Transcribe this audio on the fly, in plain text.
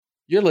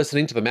You're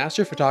listening to the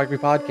Master Photography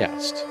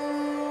Podcast.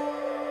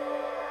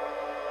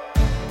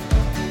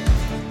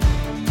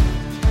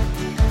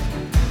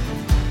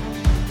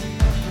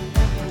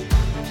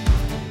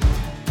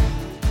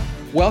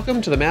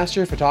 Welcome to the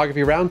Master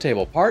Photography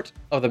Roundtable, part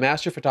of the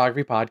Master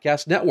Photography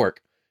Podcast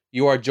Network.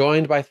 You are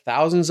joined by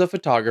thousands of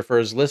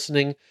photographers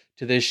listening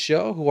to this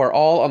show who are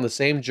all on the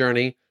same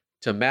journey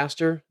to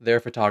master their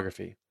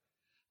photography.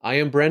 I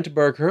am Brent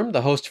Bergherm,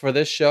 the host for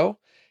this show,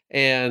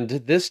 and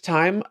this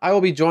time I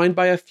will be joined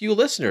by a few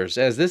listeners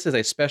as this is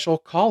a special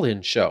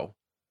call-in show.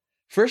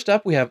 First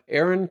up, we have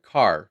Aaron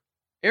Carr.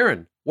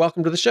 Aaron,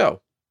 welcome to the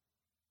show.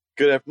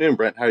 Good afternoon,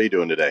 Brent. How are you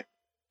doing today?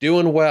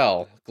 Doing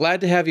well.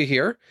 Glad to have you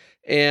here,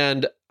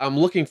 and I'm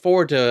looking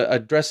forward to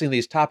addressing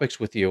these topics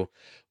with you.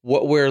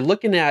 What we're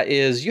looking at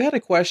is you had a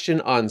question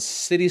on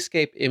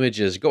cityscape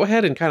images. Go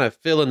ahead and kind of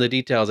fill in the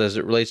details as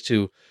it relates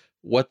to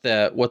what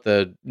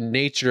the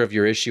nature of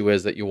your issue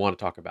is that you want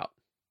to talk about.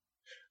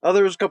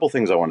 There was a couple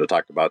things I wanted to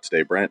talk about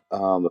today, Brent.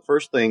 The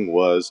first thing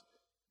was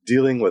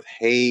dealing with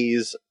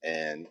haze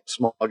and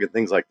smog and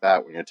things like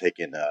that when you're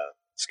taking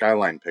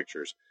skyline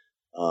pictures.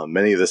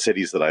 Many of the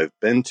cities that I've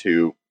been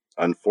to,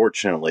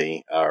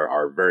 unfortunately,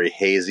 are very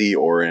hazy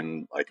or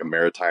in like a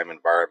maritime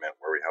environment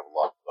where we have a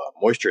lot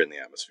of moisture in the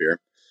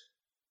atmosphere.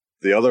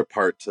 The other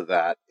part to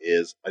that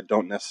is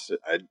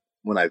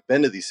when I've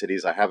been to these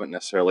cities, I haven't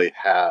necessarily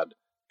had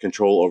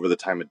control over the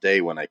time of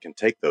day when I can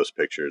take those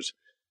pictures.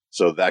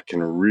 So that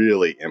can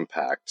really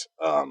impact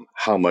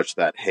how much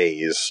that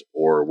haze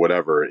or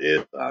whatever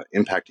is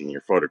impacting your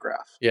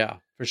photograph. Yeah,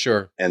 for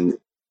sure. And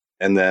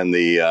then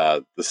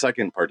the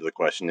second part of the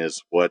question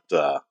is what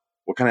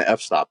kind of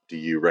f-stop do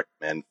you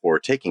recommend for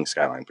taking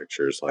skyline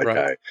pictures?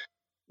 I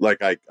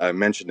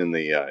mentioned on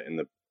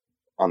the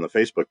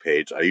Facebook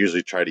page, I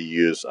usually try to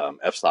use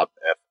f-stop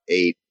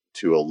f8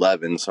 to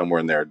 11 somewhere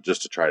in there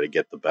just to try to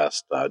get the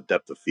best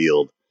depth of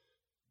field.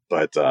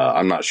 But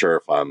I'm not sure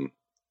if I'm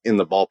in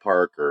the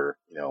ballpark or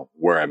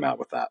where I'm at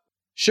with that.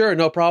 Sure,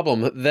 no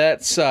problem.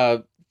 That's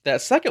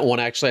that second one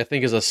actually I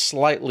think is a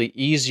slightly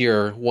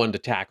easier one to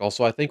tackle.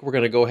 So I think we're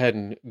going to go ahead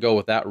and go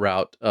with that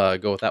route.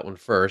 Go with that one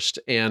first.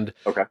 And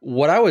okay.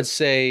 What I would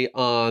say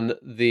on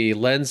the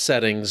lens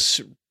settings,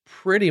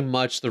 pretty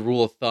much the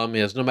rule of thumb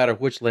is no matter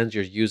which lens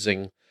you're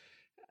using,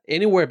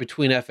 anywhere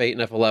between f8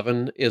 and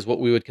f11 is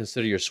what we would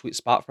consider your sweet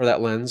spot for that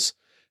lens.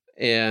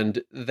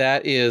 And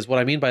that is what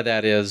I mean by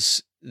that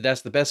is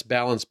that's the best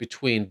balance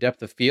between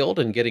depth of field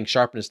and getting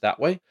sharpness that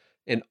way.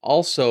 And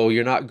also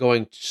you're not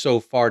going so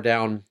far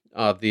down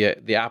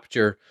the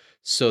aperture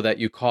so that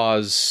you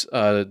cause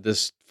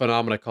this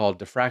phenomena called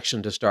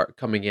diffraction to start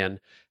coming in.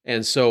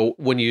 And so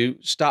when you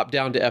stop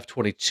down to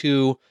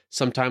f22,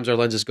 sometimes our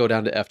lenses go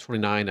down to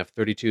f29,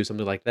 f32,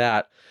 something like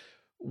that.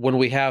 When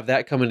we have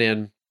that coming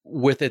in,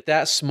 with it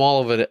that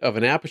small of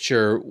an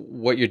aperture,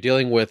 what you're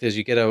dealing with is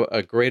you get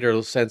a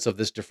greater sense of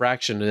this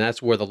diffraction, and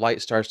that's where the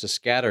light starts to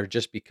scatter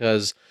just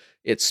because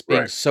it's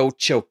being so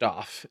choked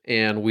off,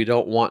 and we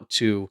don't want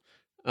to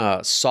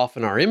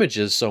soften our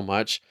images so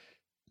much.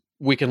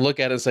 We can look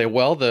at it and say,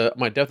 well,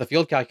 my depth of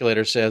field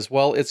calculator says,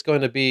 well, it's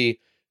going to be,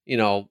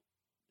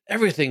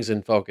 everything's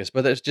in focus,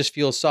 but it just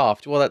feels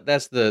soft. Well,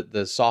 that's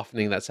the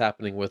softening that's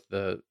happening with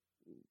the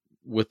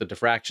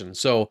diffraction.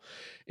 So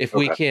if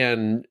we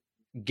can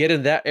get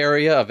in that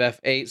area of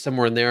f8,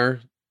 somewhere in there,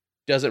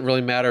 doesn't really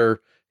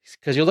matter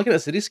because you're looking at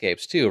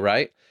cityscapes too,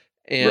 right?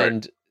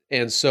 And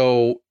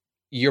so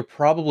you're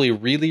probably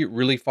really,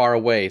 really far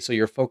away. So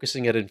you're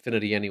focusing at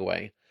infinity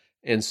anyway.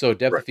 And so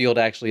depth of field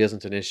actually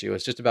isn't an issue.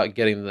 It's just about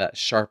getting that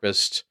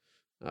sharpest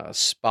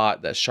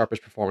spot, that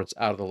sharpest performance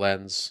out of the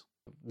lens,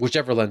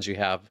 whichever lens you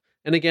have.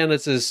 And again,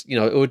 it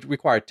would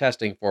require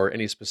testing for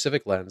any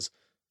specific lens.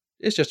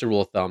 It's just a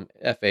rule of thumb,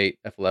 f8,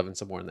 f11,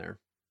 somewhere in there.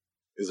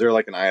 Is there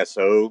like an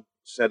ISO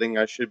setting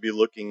I should be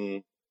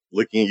looking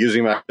at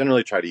using? I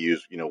generally try to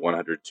use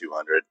 100,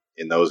 200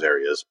 in those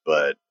areas,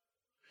 but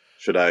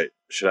should I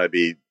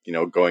be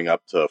going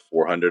up to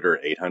 400 or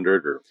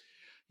 800 or?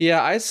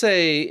 Yeah, I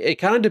say it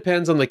kind of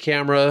depends on the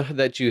camera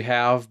that you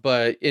have,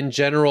 but in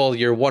general,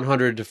 your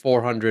 100 to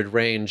 400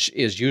 range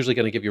is usually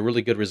going to give you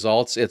really good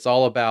results. It's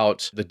all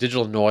about the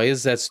digital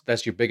noise.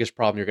 That's your biggest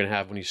problem you're going to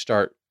have when you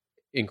start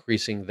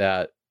increasing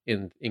the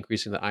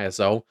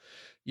ISO.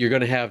 You're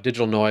going to have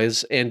digital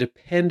noise, and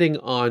depending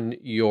on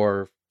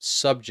your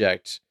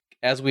subject,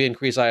 as we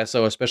increase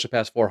ISO, especially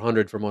past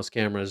 400 for most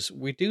cameras,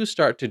 we do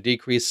start to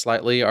decrease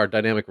slightly our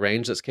dynamic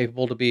range that's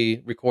capable to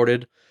be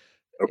recorded.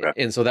 Okay.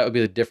 And so that would be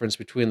the difference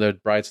between the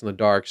brights and the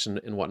darks and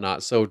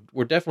whatnot. So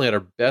we're definitely at our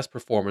best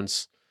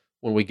performance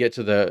when we get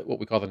to what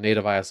we call the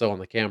native ISO on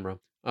the camera.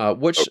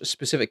 Which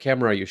specific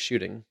camera are you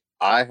shooting?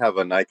 I have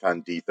a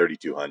Nikon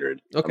D3200.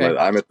 Okay.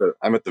 I'm at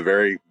the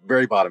very,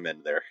 very bottom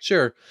end there.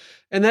 Sure.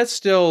 And that's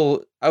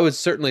still, I would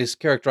certainly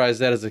characterize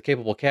that as a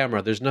capable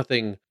camera. There's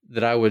nothing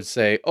that I would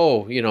say,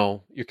 oh,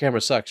 your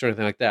camera sucks or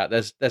anything like that.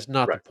 That's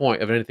not the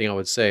point of anything I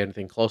would say,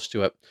 anything close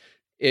to it.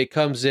 It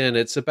comes in,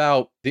 it's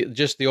about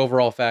just the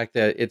overall fact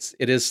that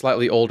it is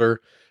slightly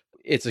older.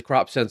 It's a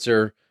crop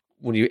sensor.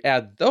 when you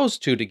add those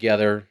two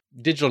together,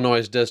 digital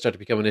noise does start to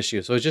become an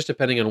issue. So it's just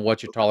depending on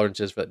what your tolerance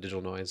is for that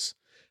digital noise.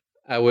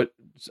 I would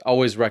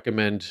always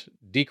recommend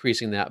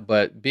decreasing that.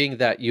 But being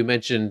that you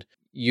mentioned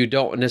you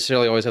don't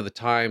necessarily always have the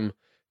time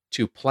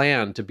to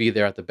plan to be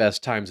there at the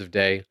best times of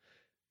day,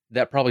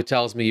 that probably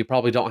tells me you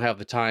probably don't have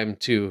the time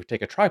to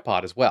take a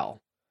tripod as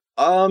well.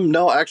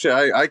 No,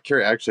 actually, I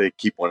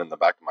keep one in the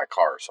back of my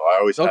car, so I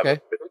always have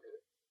it Okay,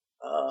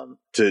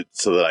 to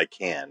so that I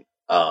can.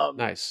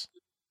 nice.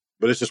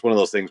 But it's just one of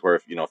those things where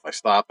if I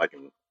stop, I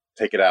can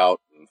take it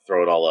out and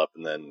throw it all up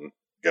and then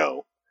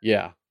go.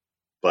 Yeah,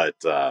 But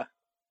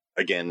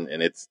again,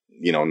 and it's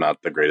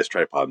not the greatest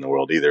tripod in the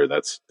world either.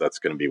 That's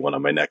going to be one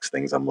of my next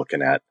things I'm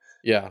looking at.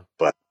 yeah,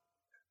 But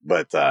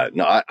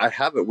no, I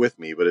have it with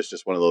me, but it's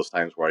just one of those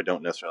times where I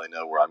don't necessarily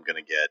know where I'm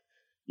going to get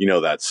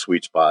that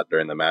sweet spot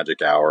during the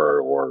magic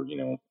hour, or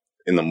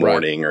in the right.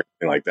 morning or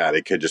anything like that.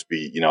 It could just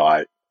be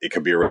it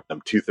could be around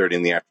 2:30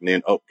 in the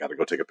afternoon. Oh, got to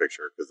go take a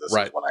picture because this is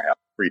Right. when I have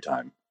free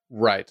time.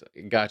 Right.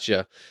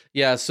 Gotcha.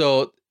 Yeah.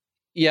 So,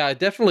 yeah,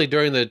 definitely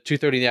during the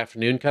 2:30 in the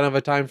afternoon kind of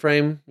a time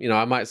frame,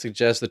 I might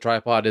suggest the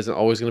tripod isn't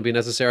always going to be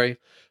necessary,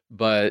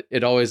 but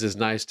it always is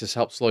nice to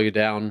help slow you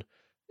down.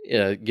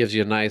 It gives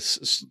you a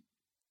nice,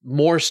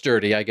 more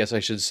sturdy, I guess I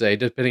should say,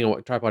 depending on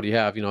what tripod you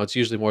have. It's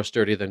usually more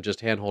sturdy than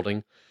just hand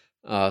holding.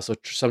 So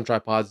some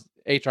tripods,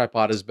 a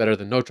tripod is better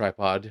than no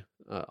tripod,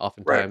 Right.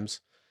 oftentimes.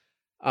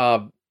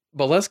 Uh,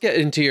 but let's get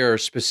into your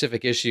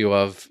specific issue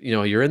of,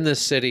 you're in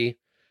this city.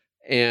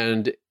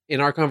 And in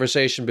our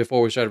conversation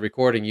before we started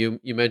recording, you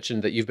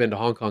mentioned that you've been to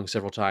Hong Kong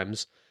several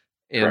times,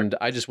 Correct. and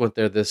I just went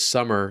there this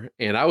summer,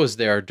 and I was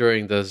there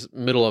during the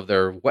middle of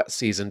their wet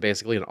season,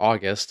 basically in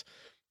August,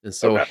 and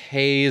so Okay.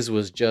 haze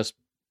was just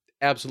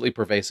absolutely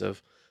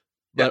pervasive.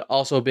 Yeah. But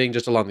also being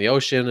just along the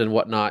ocean and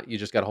whatnot, you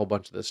just got a whole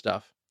bunch of this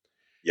stuff.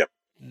 Yep.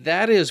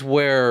 That is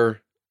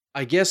where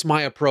I guess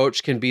my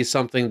approach can be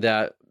something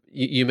that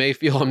you may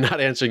feel I'm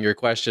not answering your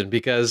question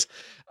because,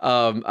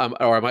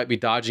 or I might be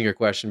dodging your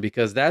question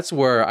because that's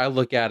where I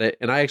look at it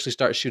and I actually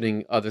start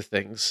shooting other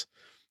things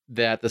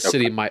that the Okay.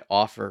 city might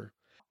offer.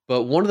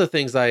 But one of the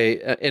things I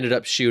ended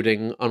up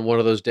shooting on one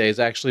of those days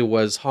actually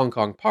was Hong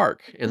Kong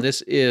Park. And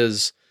this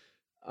is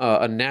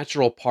a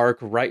natural park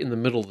right in the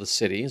middle of the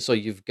city. So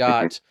you've Hmm.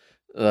 got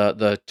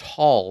the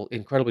tall,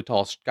 incredibly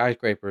tall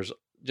skyscrapers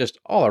just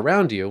all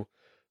around you,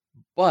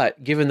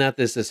 but given that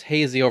this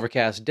hazy,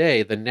 overcast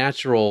day, the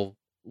natural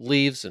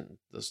leaves and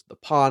the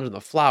pond and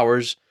the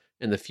flowers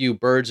and the few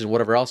birds and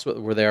whatever else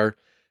were there,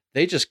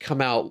 they just come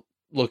out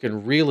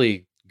looking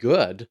really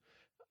good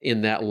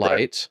in that Right.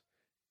 light.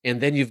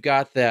 And then you've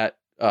got that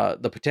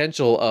the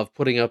potential of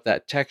putting up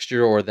that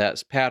texture or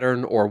that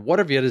pattern or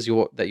whatever it is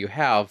that you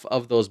have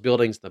of those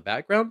buildings in the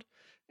background,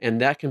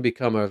 and that can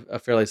become a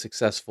fairly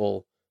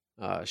successful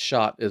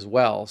shot as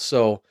well.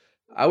 So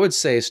I would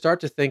say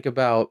start to think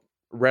about,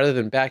 rather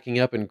than backing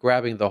up and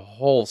grabbing the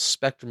whole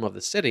spectrum of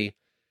the city,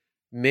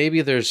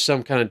 maybe there's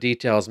some kind of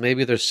details,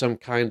 maybe there's some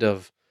kind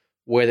of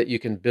way that you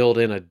can build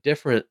in a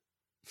different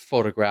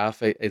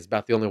photograph. It's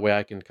about the only way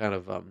I can kind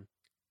of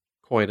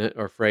coin it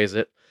or phrase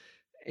it,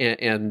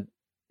 and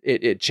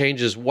it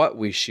changes what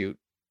we shoot.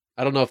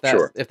 I don't know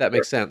Sure. if that Sure.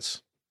 makes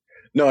sense.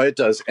 No, it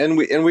does, and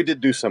we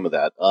did do some of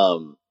that.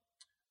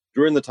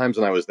 During the times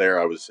when I was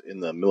there, I was in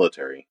the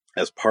military.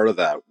 As part of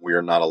that, we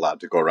are not allowed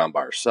to go around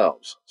by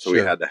ourselves, so we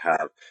Sure. had to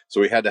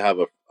have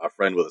a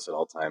friend with us at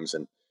all times,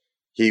 and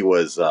he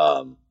was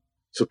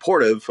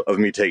supportive of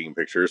me taking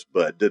pictures,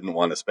 but didn't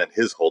want to spend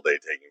his whole day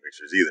taking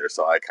pictures either.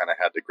 So I kind of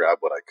had to grab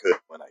what I could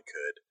when I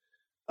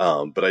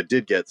could. But I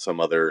did get some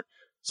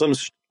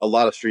a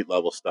lot of street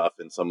level stuff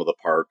in some of the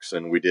parks,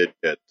 and we did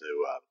get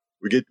to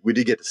we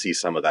did get to see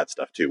some of that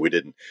stuff too. We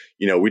didn't,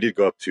 we did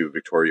go up to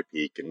Victoria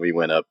Peak, and we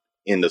went up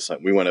into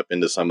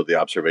some of the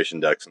observation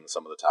decks and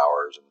some of the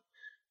towers and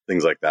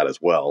things like that as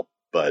well.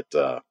 But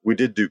we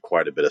did do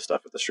quite a bit of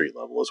stuff at the street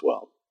level as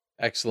well.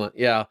 Excellent.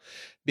 Yeah,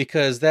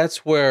 because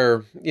that's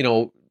where,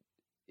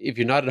 if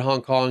you're not in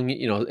Hong Kong,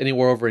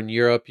 anywhere over in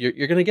Europe,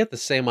 you're going to get the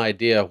same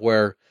idea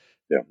where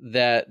Yeah.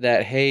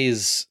 that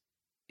haze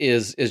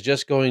is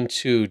just going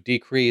to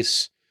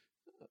decrease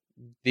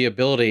the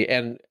ability.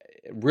 And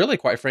really,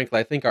 quite frankly,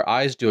 I think our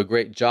eyes do a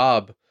great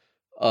job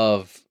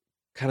of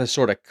kind of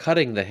sort of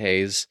cutting the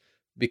haze,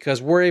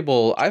 because we're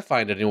able, I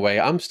find it anyway,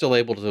 I'm still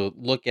able to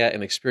look at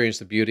and experience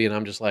the beauty, and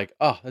I'm just like,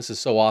 oh, this is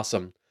so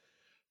awesome.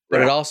 But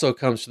it Right. also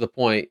comes to the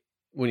point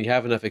when you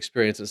have enough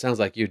experience, it sounds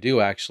like you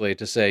do actually,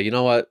 to say, you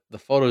know what, the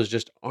photos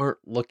just aren't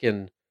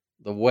looking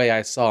the way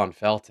I saw and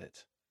felt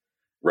it.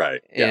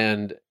 Right.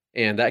 Yeah.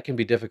 And that can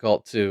be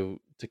difficult to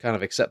kind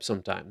of accept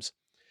sometimes.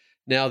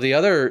 Now, the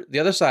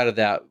other side of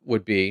that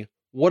would be,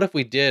 what if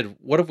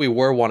we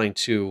were wanting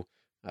to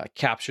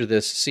capture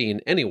this scene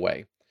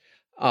anyway,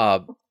 uh,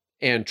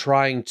 and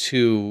trying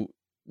to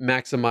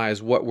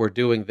maximize what we're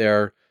doing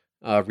there,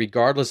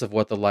 regardless of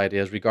what the light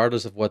is,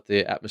 regardless of what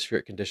the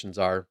atmospheric conditions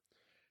are.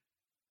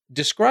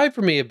 Describe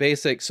for me a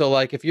basic. So,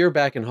 like, if you're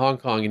back in Hong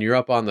Kong and you're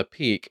up on the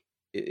peak,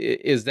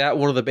 is that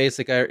one of the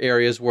basic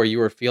areas where you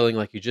were feeling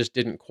like you just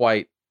didn't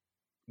quite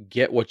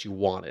get what you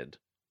wanted?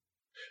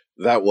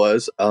 That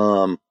was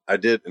I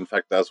did. In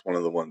fact, that's one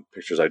of the one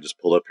pictures I just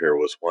pulled up here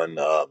was one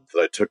that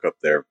I took up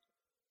there,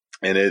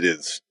 and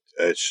it's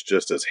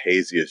just as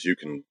hazy as you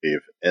can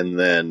believe. And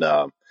then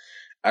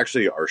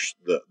actually,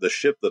 the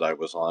ship that I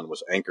was on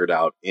was anchored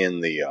out in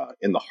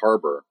the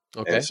harbor,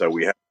 and Okay. so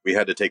we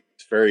had to take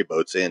ferry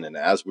boats in. And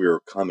as we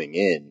were coming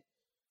in,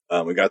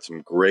 we got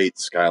some great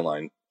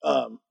skyline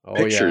Oh yeah.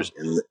 pictures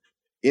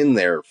in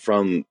there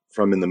from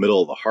in the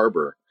middle of the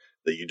harbor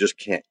that you just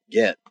can't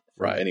get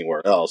from Right.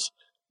 anywhere else.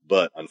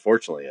 But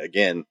unfortunately,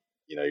 again,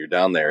 you're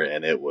down there,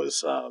 and it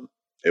was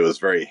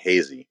very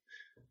hazy.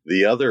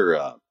 The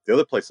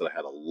other place that I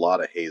had a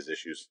lot of haze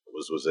issues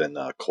was in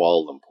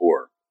Kuala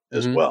Lumpur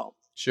as Mm-hmm. well.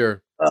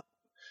 Sure. Uh,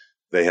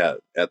 they had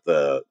at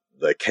the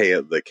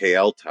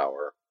KL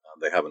Tower.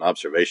 They have an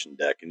observation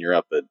deck, and you're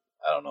up at,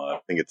 I don't know, I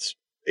think it's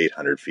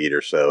 800 feet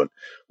or so, and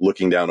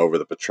looking down over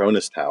the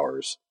Petronas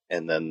Towers,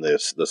 and then the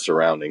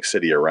surrounding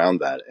city around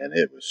that, and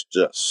it was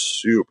just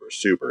super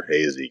super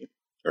hazy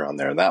around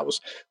there, and that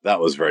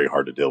was very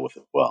hard to deal with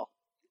as well.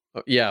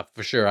 Yeah,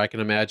 for sure. I can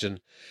imagine.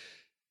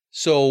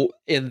 So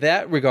in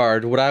that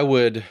regard, what I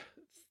would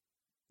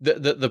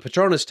the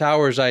Petronas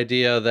Towers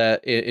idea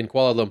that in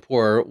Kuala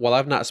Lumpur, while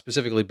I've not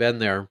specifically been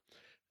there,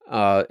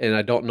 and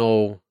I don't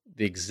know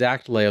the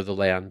exact lay of the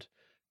land,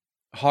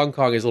 Hong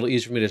Kong is a little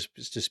easier for me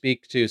to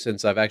speak to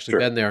since I've actually Sure.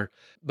 been there.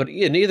 But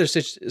in either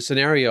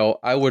scenario,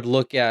 I would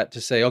look at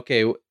to say,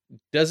 okay,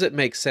 does it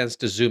make sense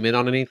to zoom in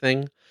on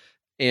anything?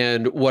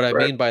 And what I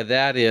Right. mean by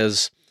that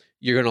is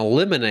you're going to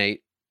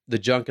eliminate the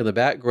junk in the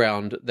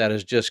background that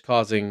is just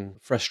causing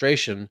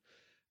frustration,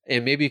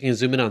 and maybe you can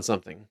zoom in on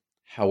something.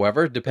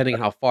 However, depending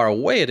on how far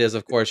away it is,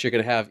 of course, you're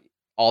going to have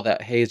all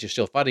that haze you're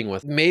still fighting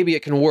with. Maybe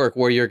it can work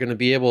where you're going to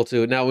be able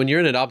to. Now, when you're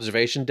in an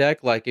observation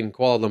deck, like in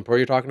Kuala Lumpur,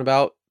 you're talking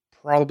about,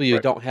 probably you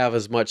Right. don't have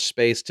as much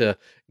space to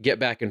get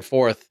back and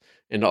forth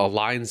and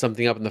align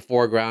something up in the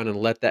foreground and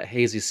let that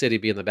hazy city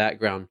be in the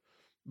background.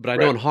 But I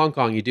know Right. in Hong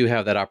Kong, you do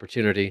have that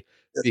opportunity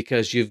Yes.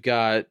 because you've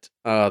got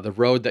the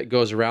road that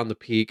goes around the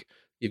peak,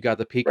 you've got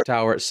the peak Right.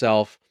 tower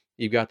itself,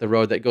 you've got the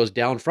road that goes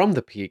down from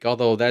the peak,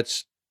 although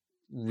that's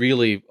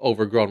really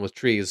overgrown with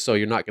trees, so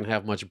you're not going to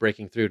have much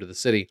breaking through to the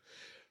city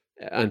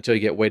until you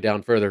get way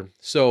down further.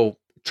 So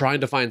trying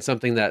to find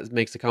something that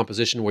makes the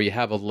composition where you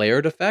have a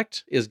layered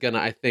effect is going to,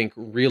 I think,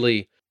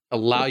 really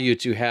allow you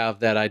to have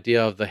that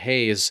idea of the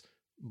haze,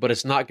 but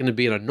it's not going to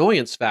be an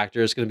annoyance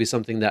factor. It's going to be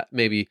something that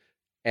maybe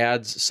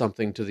adds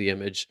something to the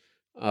image,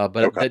 but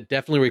Okay. that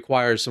definitely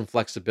requires some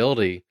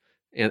flexibility,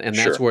 and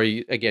that's Sure. where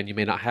you, again, you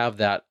may not have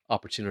that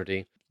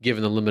opportunity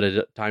given the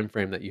limited time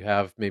frame that you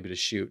have maybe to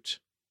shoot.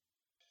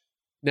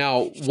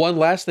 Now, one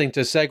last thing to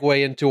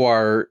segue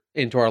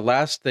into our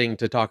last thing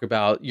to talk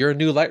about. You're a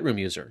new Lightroom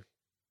user,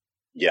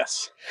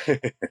 Yes.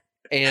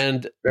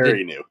 and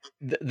Very new.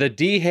 the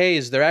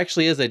dehaze. There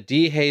actually is a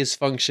dehaze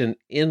function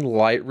in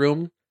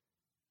Lightroom.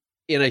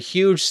 In a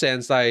huge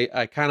sense, I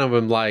kind of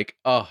am like,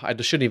 oh, I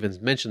just shouldn't even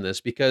mention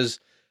this because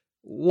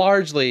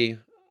largely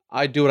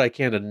I do what I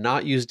can to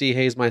not use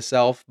dehaze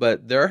myself.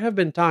 But there have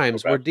been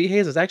times Okay. where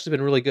dehaze has actually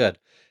been really good,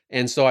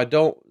 and so I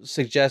don't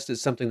suggest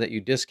it's something that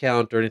you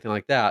discount or anything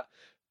like that.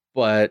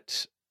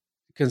 But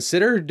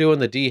consider doing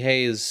the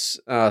dehaze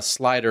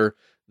slider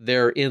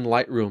there in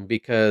Lightroom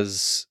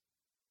because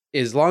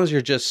as long as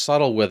you're just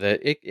subtle with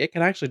it, it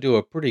can actually do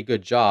a pretty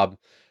good job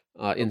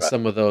in Okay.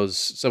 some of those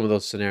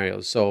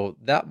scenarios. So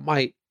that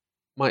might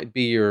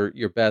be your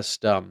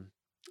best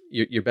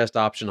your best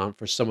option on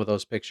for some of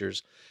those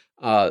pictures.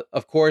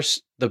 Of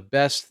course, the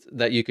best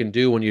that you can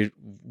do when you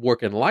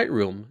work in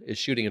Lightroom is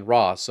shooting in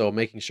RAW. So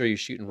making sure you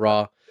shoot in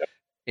RAW Yep.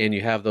 and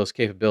you have those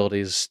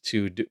capabilities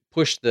to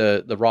push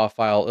the raw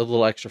file a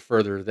little extra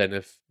further than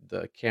if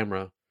the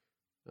camera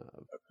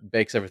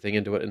bakes everything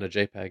into it in a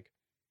JPEG.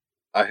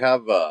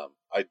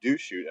 I do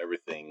shoot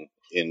everything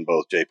in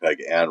both JPEG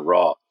and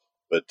RAW,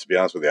 but to be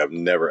honest with you, I've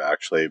never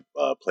actually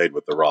played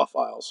with the RAW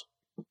files.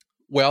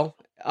 Well,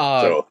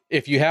 So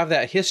if you have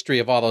that history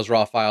of all those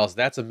raw files,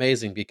 that's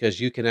amazing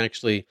because you can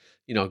actually,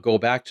 go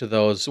back to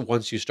those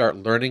once you start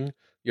learning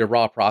your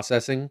raw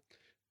processing.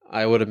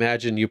 I would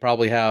imagine you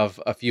probably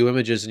have a few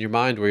images in your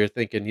mind where you're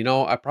thinking,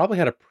 I probably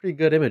had a pretty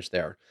good image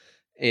there.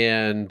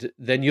 And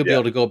then you'll be yeah,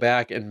 able to go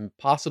back and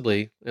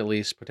possibly, at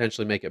least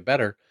potentially make it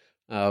better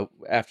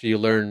after you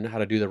learn how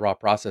to do the raw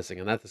processing.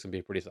 And that's going to be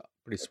a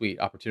pretty sweet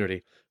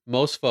opportunity.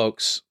 Most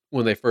folks,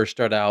 when they first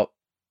start out,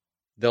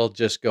 they'll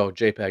just go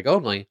JPEG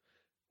only,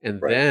 and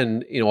right.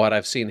 then, what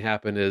I've seen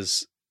happen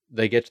is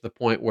they get to the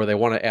point where they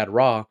want to add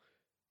raw.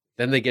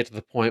 Then they get to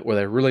the point where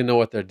they really know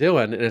what they're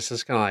doing. And it's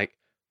just kind of like,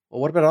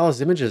 well, what about all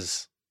those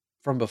images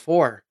from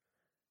before?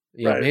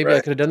 Right, Maybe I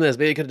right. could have done this.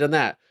 Maybe I could have done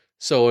that.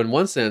 So in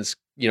one sense,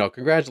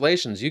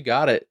 congratulations, you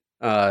got it.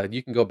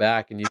 You can go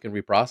back and you can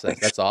reprocess.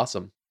 That's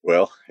awesome.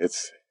 Well,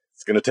 it's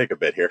going to take a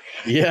bit here.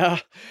 Yeah.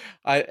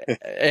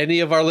 Any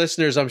of our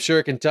listeners, I'm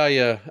sure can tell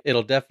you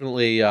it'll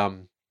definitely,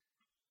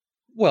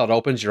 well, it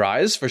opens your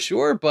eyes for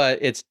sure, but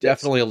it's Yes.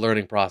 definitely a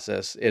learning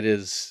process. It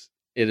is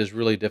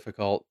really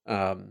difficult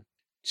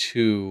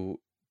to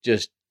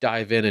just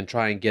dive in and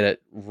try and get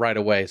it right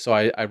away. So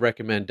I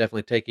recommend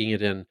definitely taking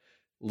it in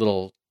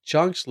little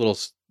chunks, little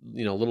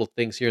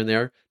things here and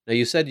there. Now,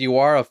 you said you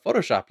are a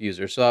Photoshop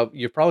user, so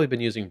you've probably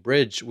been using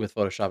Bridge with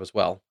Photoshop as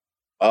well.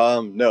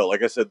 No,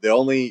 like I said, the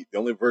only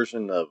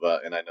version of,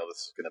 and I know this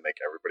is going to make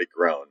everybody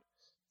groan.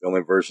 The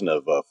only version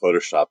of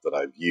Photoshop that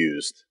I've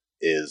used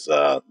is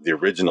the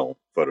original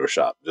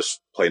Photoshop,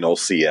 just plain old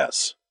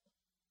CS,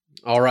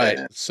 All right,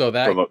 and so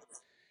that from a,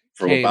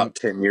 from came, about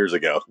 10 years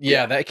ago.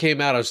 yeah, Yeah, that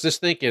came out. I was just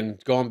thinking,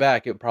 going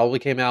back, it probably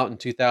came out in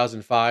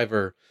 2005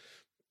 or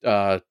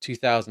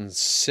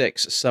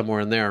 2006, somewhere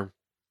in there.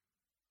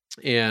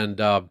 And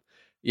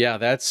yeah,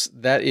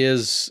 that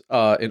is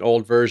an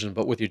old version,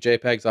 but with your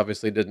JPEGs,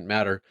 obviously it didn't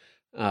matter.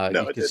 no,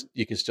 it didn't.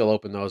 You can still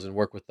open those and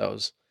work with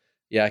those.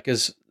 Yeah,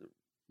 because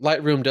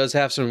Lightroom does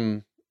have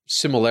some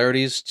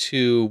similarities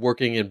to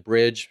working in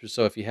Bridge.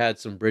 So if you had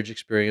some Bridge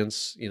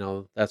experience,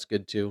 that's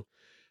good too.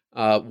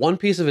 One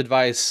piece of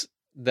advice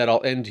that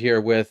I'll end here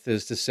with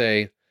is to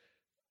say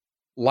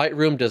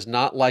Lightroom does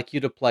not like you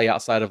to play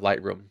outside of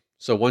Lightroom.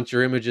 So once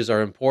your images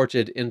are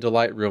imported into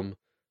Lightroom,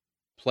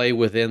 play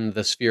within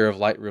the sphere of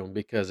Lightroom,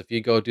 because if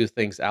you go do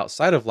things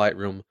outside of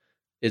Lightroom,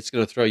 it's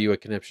going to throw you a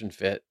conniption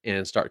fit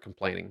and start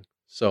complaining.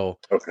 So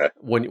Okay,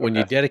 when you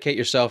okay, dedicate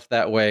yourself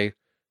that way,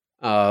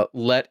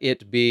 let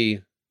it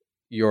be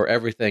your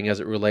everything as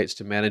it relates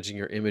to managing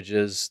your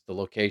images, the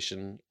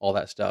location, all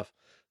that stuff.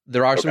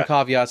 There are some okay,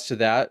 caveats to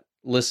that.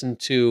 Listen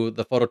to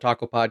the Photo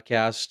Taco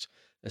podcast,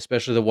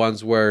 especially the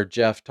ones where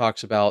Jeff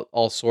talks about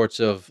all sorts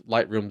of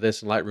Lightroom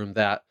this and Lightroom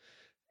that.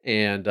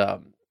 And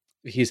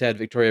he's had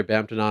Victoria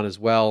Bampton on as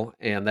well,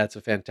 and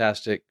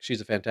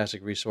she's a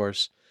fantastic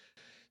resource.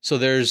 So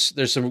there's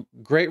some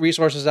great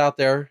resources out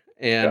there,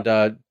 yeah,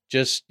 and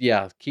just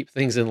keep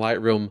things in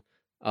Lightroom,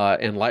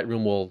 and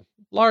Lightroom will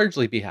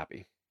largely be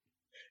happy.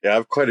 yeah. I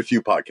have quite a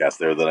few podcasts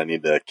there that I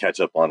need to catch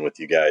up on with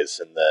you guys,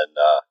 and then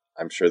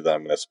I'm sure that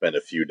I'm going to spend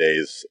a few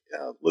days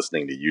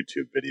listening to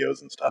YouTube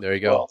videos and stuff There as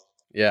you go. well.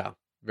 Yeah,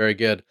 very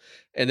good.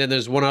 And then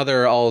there's one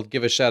other. I'll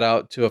give a shout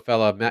out to a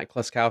fella, Matt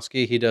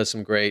Kleskowski. He does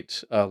some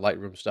great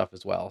Lightroom stuff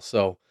as well.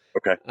 So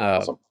Okay, uh,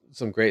 awesome,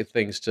 some great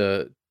things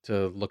to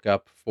look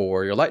up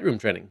for your Lightroom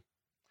training.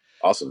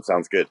 awesome,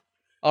 sounds good.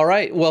 All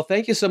right. Well,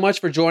 thank you so much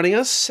for joining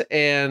us,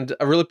 and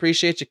I really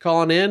appreciate you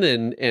calling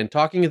in and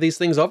talking these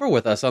things over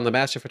with us on the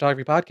Master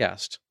Photography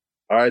Podcast.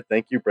 All right,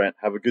 thank you, Brent.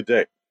 Have a good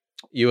day.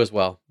 You as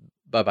well.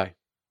 Bye bye.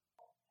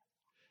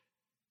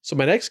 So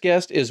my next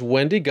guest is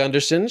Wendy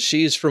Gunderson.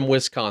 She's from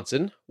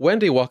Wisconsin.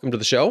 Wendy, welcome to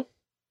the show.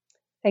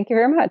 Thank you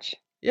very much.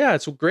 Yeah,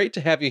 it's great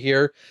to have you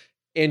here.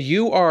 And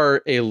you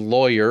are a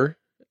lawyer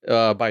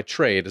by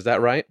trade, is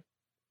that right?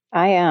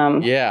 I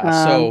am.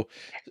 Yeah. So,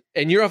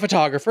 and you're a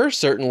photographer,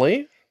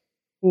 certainly.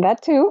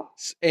 That too.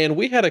 And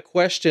we had a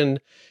question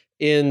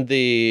in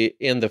the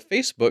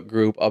Facebook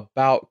group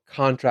about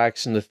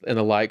contracts and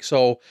the like.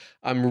 So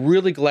I'm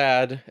really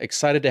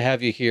excited to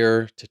have you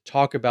here to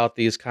talk about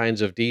these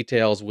kinds of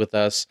details with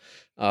us,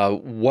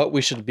 what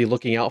we should be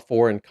looking out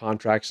for in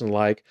contracts and the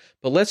like.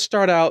 But let's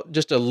start out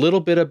just a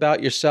little bit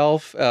about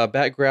yourself,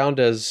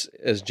 background as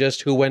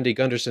just who Wendy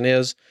Gunderson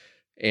is,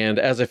 and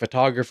as a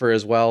photographer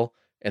as well.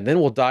 And then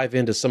we'll dive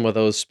into some of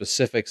those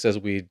specifics as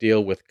we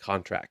deal with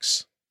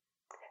contracts.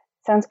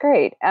 Sounds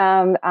great.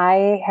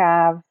 I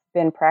have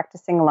been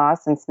practicing law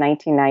since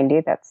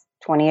 1990. That's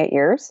 28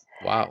 years.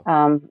 Wow.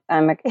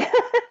 I'm a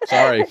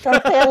Sorry.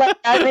 Don't say it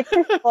like that. It makes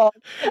me feel old.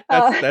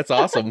 That's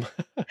awesome.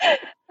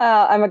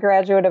 I'm a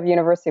graduate of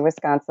University of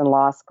Wisconsin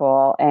Law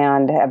School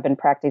and have been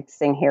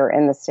practicing here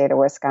in the state of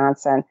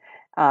Wisconsin.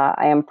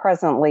 I am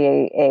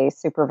presently a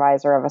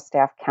supervisor of a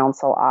staff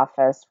counsel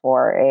office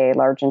for a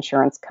large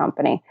insurance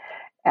company,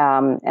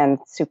 and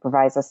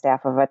supervise a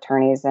staff of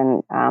attorneys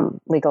and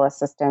legal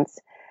assistants.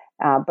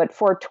 But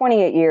for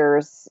 28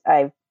 years,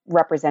 I've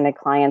represented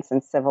clients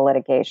in civil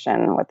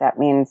litigation. What that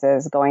means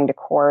is going to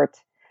court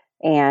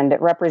and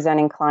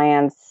representing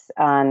clients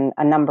on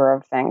a number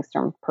of things,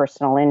 from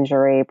personal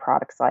injury,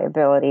 products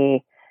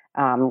liability,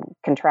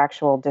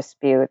 contractual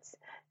disputes.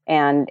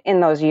 And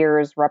in those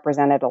years,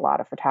 represented a lot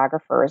of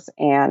photographers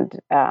and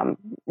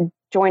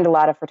joined a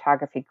lot of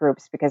photography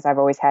groups because I've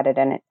always had it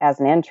as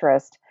an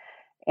interest,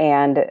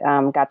 and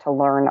got to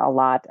learn a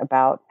lot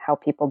about how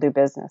people do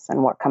business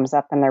and what comes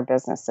up in their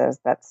businesses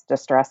that's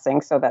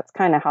distressing. So that's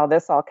kind of how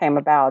this all came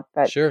about.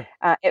 But Sure.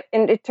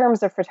 in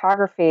terms of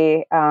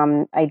photography,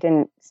 I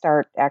didn't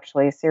start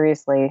actually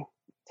seriously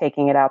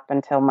taking it up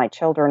until my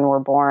children were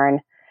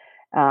born,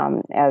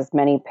 as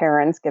many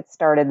parents get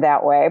started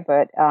that way,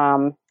 but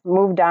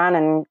moved on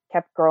and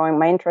kept growing.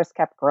 My interest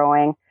kept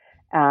growing.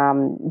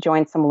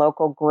 Joined some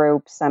local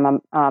groups.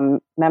 I'm a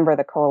member of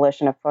the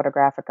Coalition of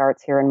Photographic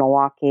Arts here in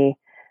Milwaukee.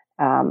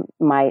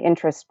 My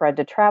interest spread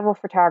to travel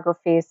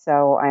photography,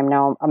 so I'm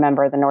now a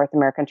member of the North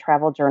American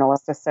Travel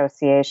Journalists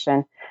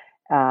Association,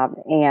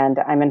 and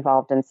I'm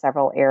involved in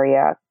several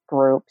area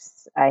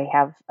groups. I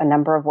have a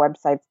number of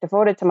websites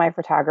devoted to my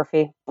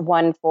photography,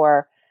 one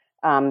for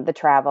the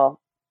travel,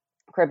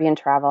 Caribbean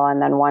travel,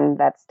 and then one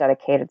that's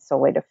dedicated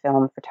solely to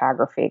film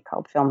photography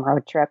called Film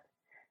Road Trip.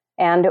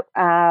 And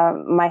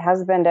my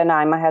husband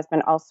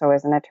also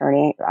is an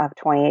attorney of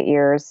 28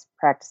 years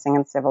practicing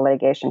in civil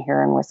litigation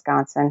here in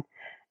Wisconsin.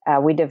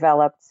 We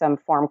developed some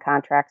form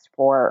contracts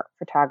for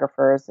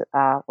photographers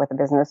with a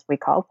business we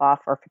call Law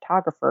for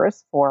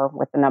Photographers,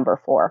 with the number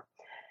 4.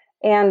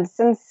 And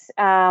since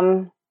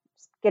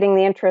getting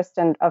the interest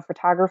of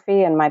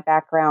photography and my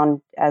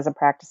background as a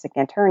practicing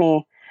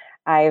attorney,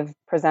 I've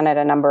presented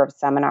a number of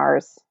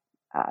seminars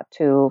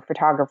to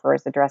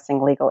photographers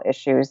addressing legal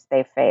issues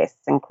they face,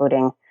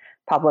 including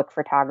public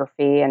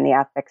photography and the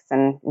ethics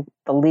and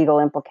the legal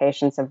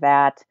implications of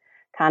that,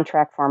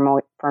 contract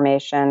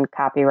formation,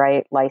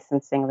 copyright,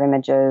 licensing of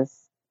images,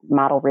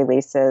 model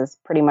releases,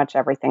 pretty much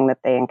everything that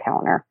they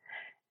encounter.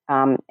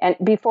 And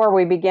before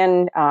we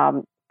begin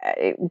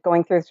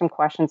going through some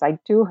questions, I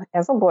do,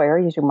 as a lawyer,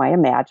 as you might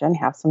imagine,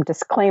 have some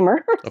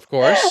disclaimers. Of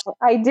course.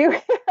 I do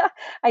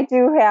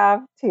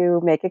have to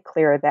make it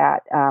clear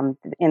that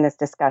in this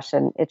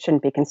discussion, it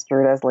shouldn't be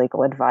construed as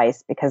legal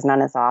advice because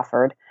none is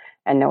offered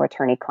and no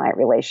attorney-client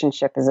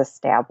relationship is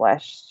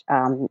established.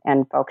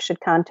 And folks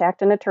should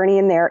contact an attorney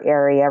in their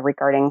area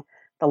regarding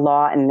the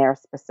law and their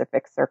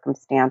specific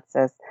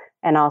circumstances,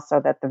 and also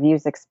that the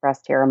views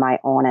expressed here are my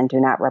own and do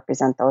not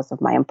represent those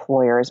of my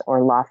employers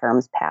or law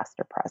firms, past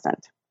or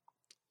present.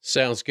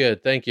 Sounds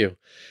good. Thank you.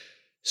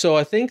 So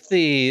I think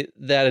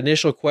that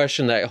initial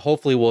question that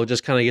hopefully will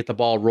just kind of get the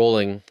ball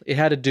rolling, it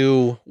had to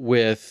do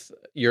with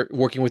your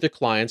working with your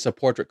clients, a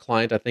portrait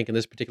client. I think in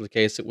this particular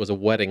case, it was a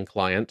wedding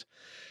client.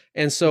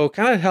 And so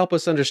kind of help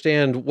us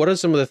understand what are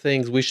some of the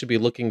things we should be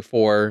looking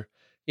for.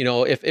 You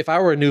know, if I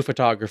were a new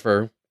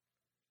photographer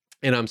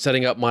and I'm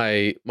setting up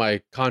my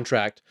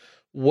contract,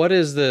 what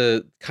is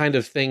the kind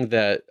of thing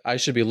that I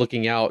should be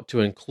looking out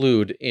to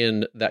include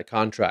in that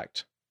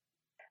contract?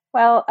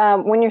 Well,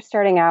 when you're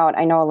starting out,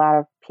 I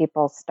know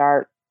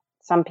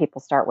some people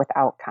start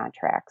without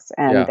contracts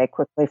and Yeah, they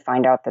quickly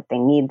find out that they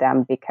need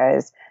them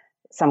because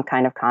some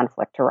kind of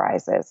conflict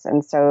arises.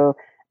 And so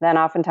then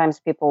oftentimes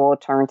people will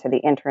turn to the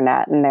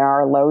internet, and there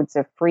are loads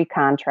of free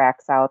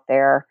contracts out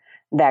there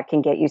that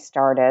can get you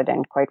started.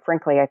 And quite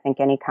frankly, I think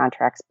any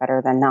contract's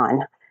better than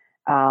none.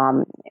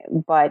 Um,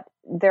 but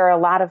there are a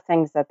lot of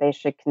things that they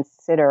should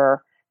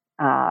consider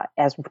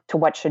as to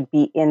what should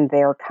be in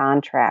their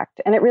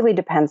contract. And it really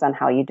depends on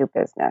how you do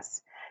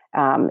business.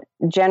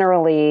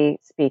 Generally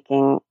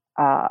speaking,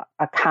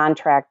 a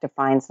contract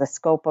defines the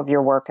scope of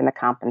your work and the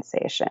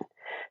compensation.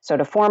 So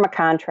to form a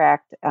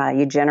contract,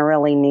 you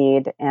generally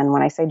need, and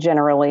when I say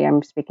generally,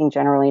 I'm speaking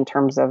generally in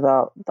terms of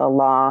the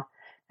law,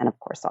 and of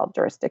course all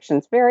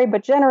jurisdictions vary,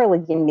 but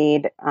generally you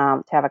need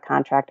to have a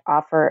contract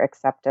offer,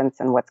 acceptance,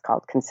 and what's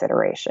called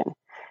consideration.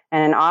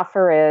 And an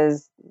offer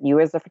is you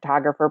as a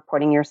photographer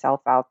putting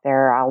yourself out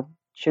there. I'll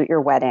shoot your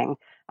wedding.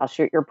 I'll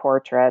shoot your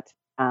portrait.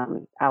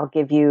 I'll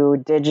give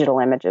you digital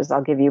images.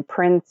 I'll give you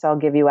prints. I'll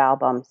give you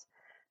albums.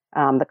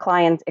 The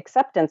client's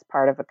acceptance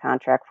part of a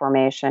contract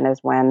formation is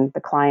when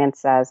the client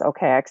says,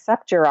 okay, I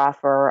accept your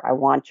offer. I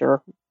want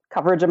your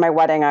coverage of my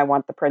wedding. I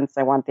want the prints.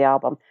 I want the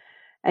album.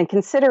 And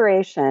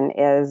consideration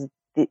is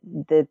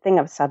the thing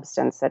of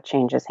substance that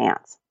changes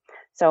hands.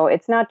 So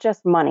it's not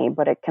just money,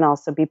 but it can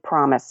also be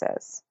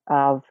promises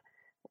of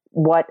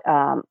what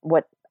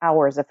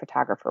hours a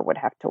photographer would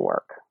have to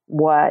work,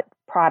 what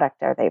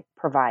product are they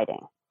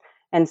providing.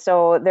 And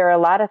so there are a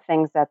lot of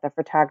things that the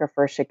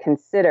photographer should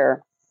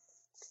consider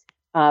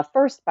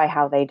first by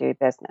how they do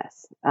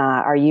business.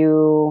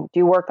 Do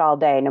you work all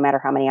day, no matter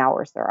how many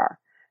hours there are?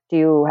 Do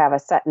you have a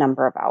set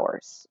number of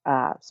hours?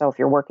 So if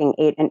you're working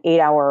 8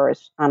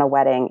 hours on a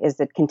wedding,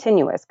 is it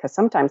continuous? Because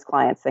sometimes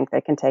clients think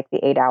they can take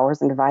the 8 hours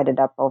and divide it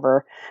up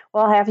over,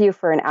 well, I'll have you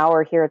for an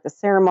hour here at the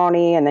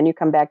ceremony, and then you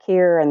come back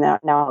here, and now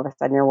all of a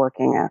sudden you're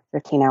working a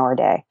 15-hour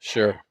day.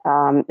 sure.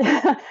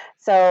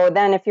 So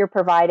then if you're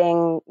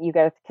providing, you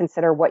got to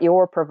consider what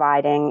you're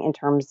providing in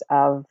terms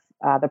of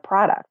the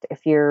product.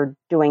 If you're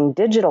doing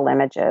digital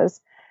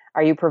images,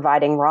 are you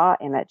providing raw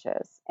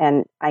images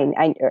and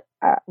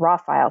raw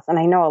files? And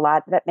I know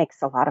that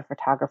makes a lot of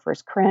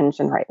photographers cringe,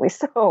 and rightly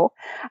so.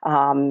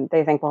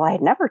 They think, well,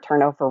 I'd never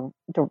turn over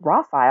the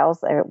raw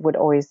files. I would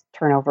always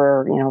turn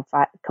over,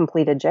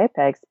 completed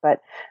JPEGs.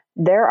 But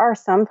there are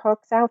some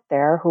folks out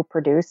there who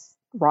produce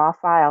raw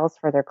files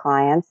for their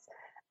clients,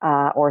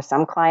 or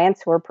some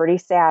clients who are pretty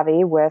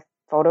savvy with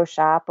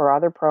Photoshop or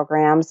other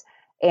programs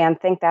and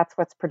think that's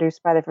what's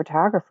produced by the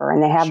photographer,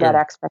 and they have that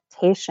Sure.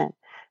 expectation.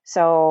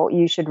 So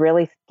you should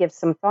really give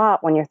some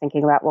thought when you're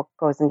thinking about what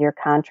goes into your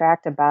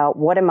contract about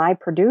what am I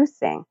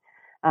producing?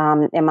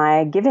 Am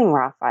I giving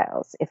raw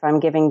files? If I'm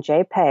giving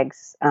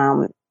JPEGs,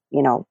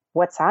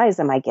 what size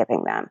am I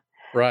giving them?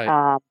 Right.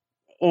 Um,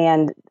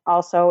 and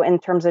also in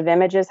terms of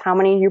images, how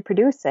many are you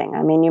producing?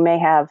 I mean, you may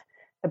have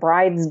the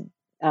bride's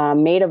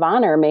maid of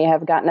honor may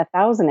have gotten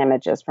 1,000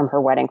 images from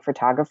her wedding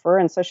photographer,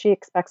 and so she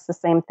expects the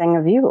same thing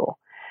of you.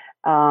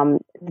 Um,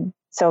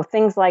 so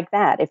things like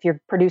that. If you're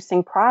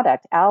producing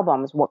product,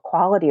 albums, what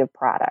quality of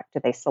product?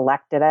 Do they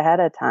select it ahead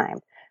of time?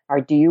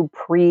 Or do you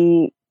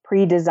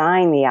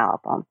pre-design the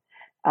album?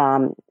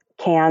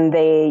 Can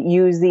they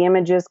use the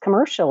images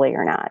commercially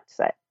or not?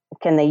 So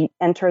Can they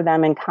enter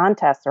them in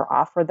contests or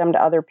offer them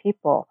to other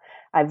people?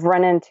 I've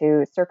run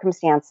into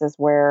circumstances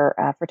where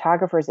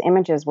photographers'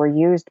 images were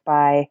used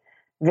by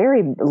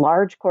very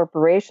large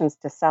corporations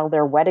to sell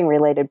their wedding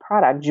related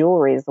product.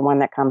 Jewelry is the one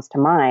that comes to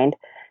mind,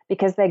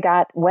 because they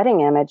got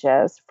wedding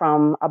images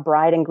from a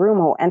bride and groom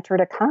who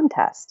entered a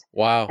contest.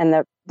 Wow. And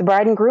the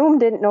bride and groom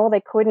didn't know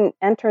they couldn't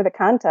enter the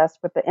contest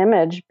with the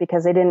image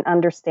because they didn't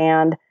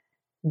understand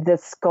the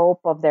scope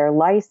of their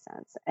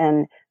license.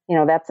 And,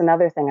 that's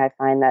another thing I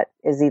find that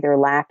is either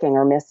lacking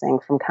or missing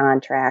from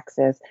contracts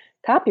is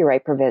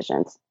copyright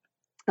provisions.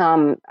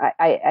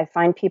 I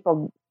find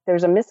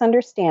there's a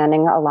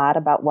misunderstanding a lot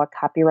about what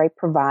copyright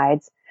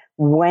provides,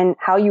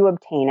 how you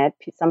obtain it.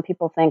 Some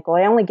people think, well,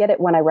 I only get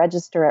it when I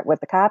register it with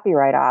the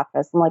Copyright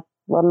Office. I'm like,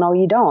 well, no,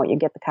 you don't. You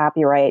get the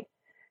copyright.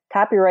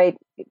 Copyright,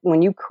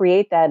 when you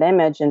create that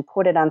image and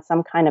put it on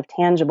some kind of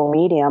tangible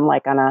medium,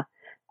 like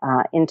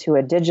into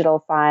a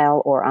digital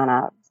file or on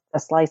a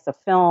slice of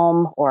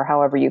film, or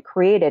however you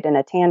create it in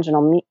a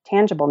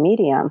tangible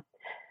medium,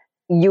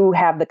 you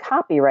have the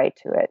copyright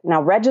to it.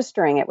 Now,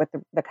 registering it with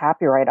the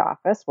Copyright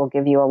Office will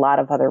give you a lot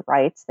of other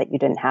rights that you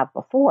didn't have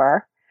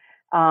before.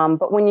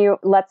 But when you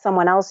let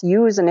someone else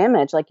use an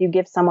image, like you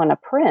give someone a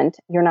print,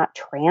 you're not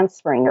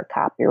transferring your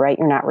copyright.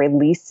 You're not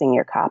releasing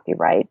your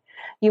copyright.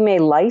 You may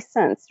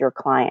license your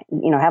client,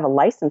 have a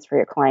license for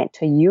your client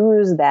to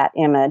use that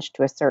image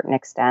to a certain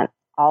extent.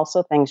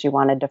 Also things you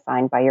want to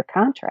define by your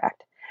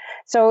contract.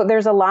 So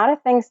there's a lot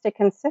of things to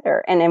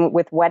consider. And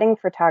with wedding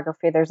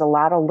photography, there's a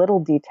lot of little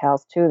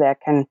details too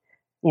that can,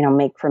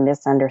 make for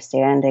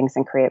misunderstandings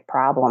and create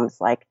problems,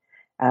 like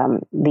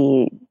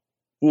the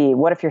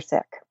what if you're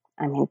sick?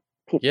 I mean,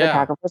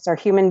 photographers are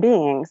human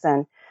beings,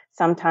 and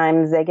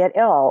sometimes they get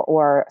ill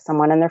or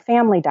someone in their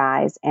family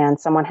dies and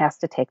someone has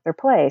to take their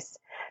place.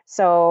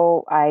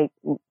 So I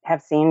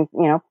have seen,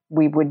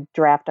 we would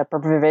draft up a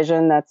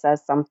provision that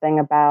says something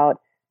about,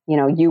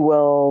 you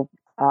will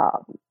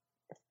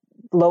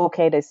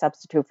locate a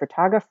substitute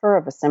photographer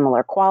of a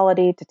similar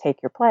quality to take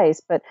your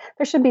place, but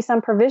there should be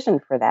some provision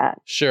for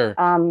that. Sure.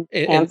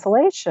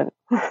 Cancellation.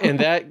 And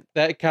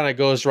that kind of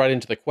goes right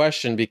into the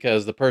question,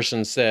 because the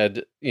person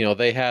said,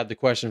 they had the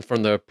question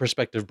from the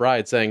prospective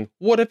bride saying,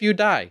 what if you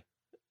die?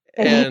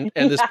 And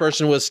this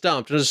person was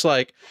stumped. And it's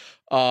like,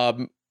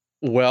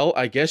 well,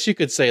 I guess you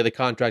could say the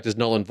contract is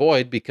null and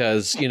void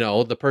because,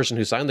 the person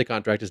who signed the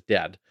contract is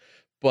dead.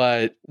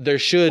 But there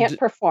should... Can't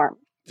perform.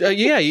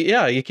 Yeah,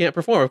 you can't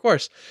perform, of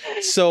course.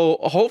 So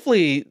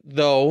hopefully,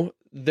 though,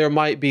 there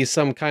might be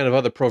some kind of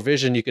other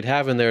provision you could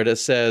have in there that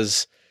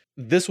says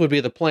this would be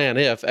the plan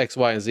if X,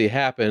 Y, and Z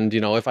happened.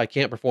 If I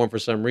can't perform for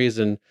some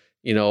reason,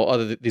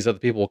 these other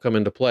people will come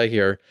into play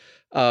here.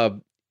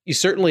 You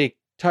certainly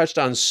touched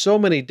on so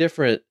many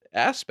different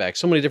aspects,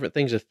 so many different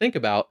things to think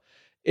about.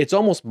 It's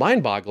almost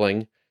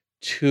mind-boggling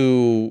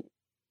to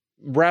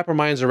wrap our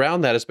minds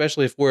around that,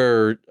 especially if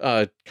we're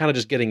kind of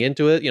just getting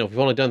into it. If we've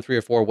only done 3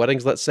 or 4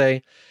 weddings, let's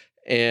say,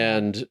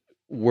 and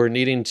we're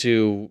needing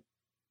to,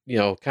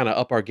 kind of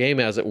up our game,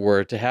 as it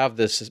were, to have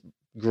this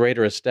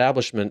greater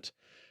establishment.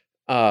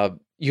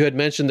 You had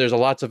mentioned there's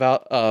lots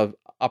of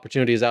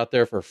opportunities out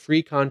there for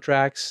free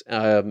contracts.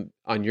 On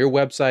your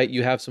website,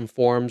 you have some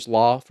forms,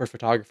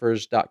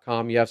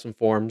 lawforphotographers.com. You have some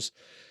forms.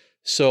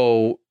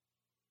 So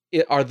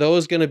are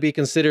those going to be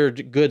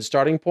considered good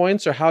starting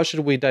points, or how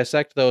should we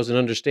dissect those and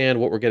understand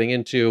what we're getting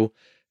into?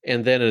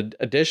 And then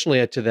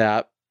additionally to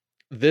that,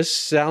 this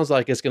sounds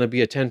like it's going to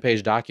be a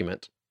 10-page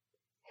document.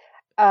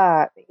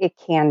 It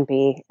can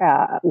be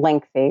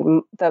lengthy.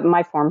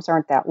 My forms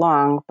aren't that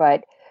long,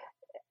 but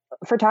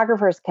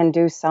photographers can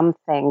do some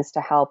things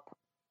to help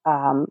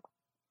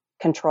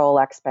control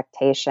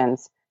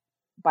expectations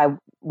by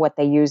what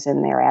they use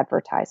in their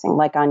advertising.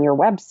 Like on your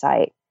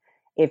website,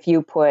 if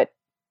you put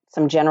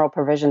some general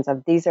provisions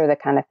of these are the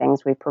kind of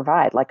things we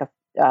provide, like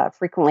a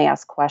frequently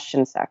asked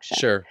questions section.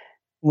 Sure.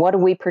 What do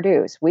we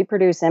produce? We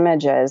produce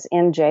images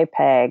in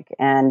JPEG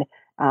and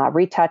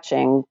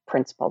retouching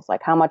principles,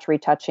 like how much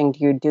retouching do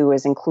you do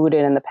is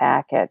included in the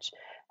package.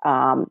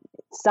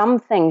 Some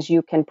things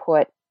you can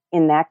put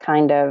in that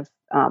kind of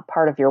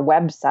part of your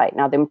website.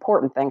 Now, the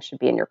important things should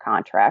be in your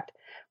contract,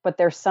 but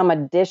there's some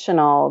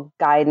additional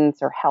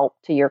guidance or help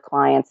to your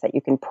clients that you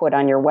can put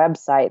on your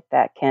website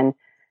that can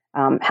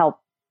help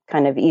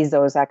kind of ease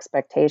those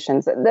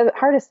expectations. The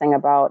hardest thing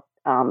about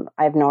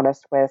I've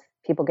noticed with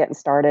people getting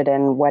started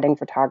in wedding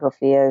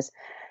photography is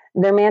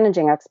they're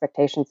managing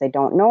expectations they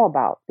don't know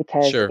about,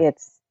 because Sure.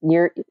 It's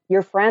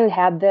your friend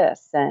had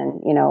this,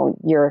 and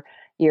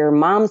your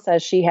mom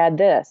says she had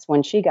this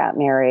when she got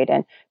married,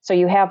 and so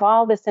you have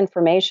all this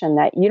information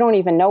that you don't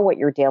even know what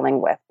you're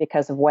dealing with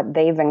because of what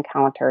they've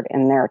encountered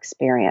in their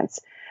experience.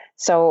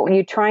 So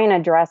you try and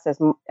address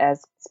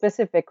as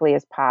specifically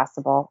as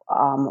possible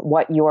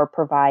what you're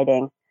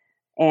providing.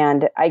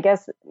 And I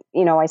guess,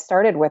 I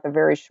started with a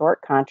very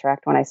short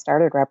contract when I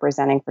started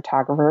representing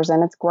photographers,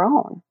 and it's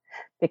grown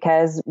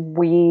because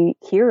we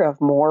hear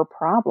of more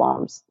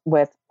problems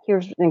with,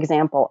 here's an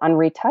example, on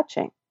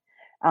retouching.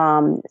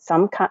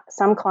 Some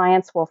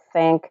clients will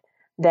think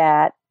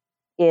that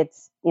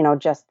it's,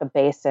 just the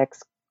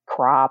basics,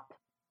 crop,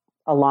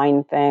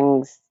 align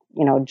things,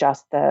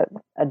 adjust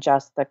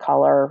the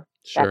color,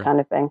 Sure. that kind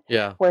of thing.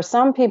 Yeah. Where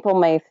some people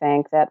may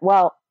think that,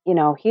 well,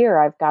 here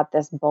I've got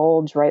this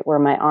bulge right where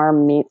my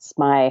arm meets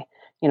my,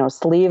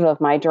 sleeve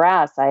of my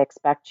dress. I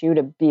expect you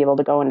to be able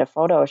to go into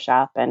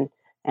Photoshop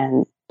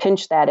and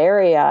pinch that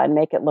area and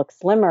make it look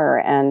slimmer.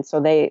 And so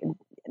they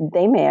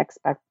may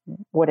expect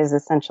what is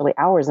essentially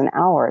hours and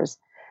hours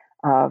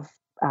of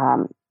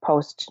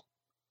post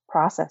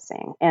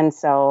processing. And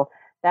so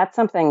that's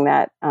something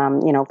that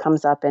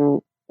comes up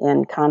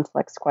in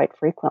conflicts quite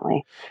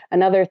frequently.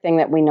 Another thing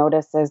that we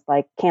notice is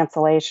like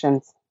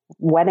cancellations.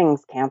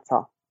 Weddings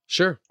cancel.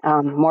 Sure.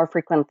 More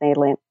frequently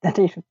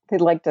than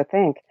you'd like to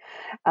think.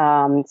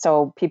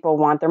 So people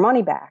want their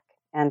money back.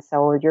 And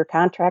so your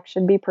contract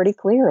should be pretty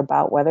clear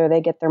about whether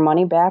they get their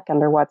money back,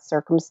 under what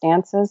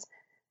circumstances,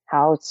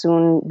 how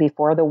soon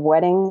before the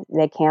wedding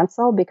they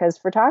cancel, because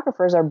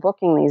photographers are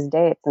booking these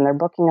dates and they're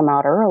booking them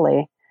out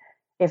early.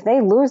 If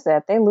they lose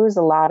it, they lose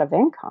a lot of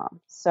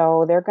income.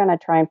 So they're going to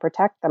try and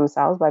protect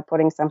themselves by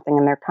putting something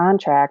in their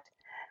contract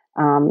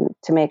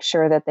to make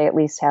sure that they at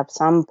least have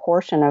some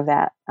portion of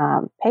that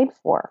paid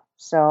for.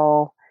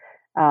 So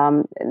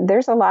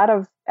there's a lot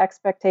of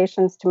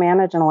expectations to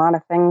manage and a lot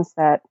of things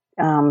that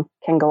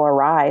can go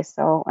awry.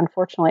 So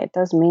unfortunately, it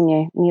does mean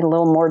you need a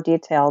little more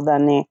detail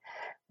than the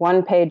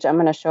one page, I'm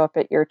going to show up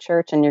at your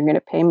church and you're going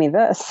to pay me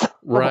this.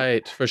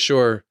 Right, for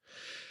sure.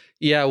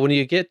 Yeah, when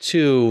you get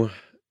to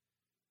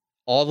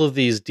all of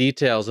these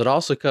details, it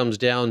also comes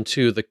down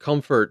to the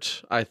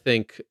comfort, I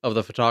think, of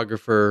the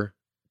photographer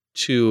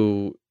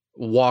to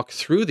walk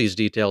through these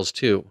details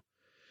too.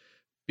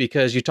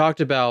 Because you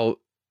talked about,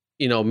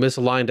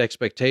 misaligned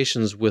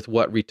expectations with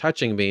what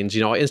retouching means.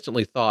 I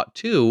instantly thought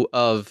too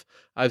of,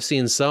 I've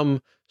seen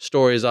some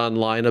stories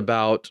online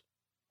about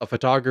a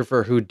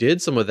photographer who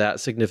did some of that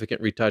significant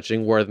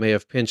retouching where they may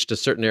have pinched a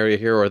certain area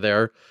here or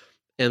there.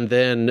 And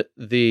then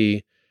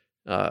the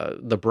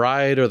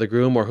bride or the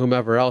groom or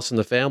whomever else in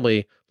the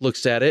family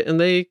looks at it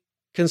and they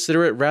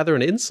consider it rather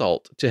an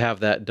insult to have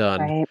that done.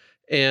 Right.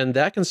 And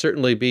that can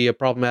certainly be a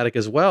problematic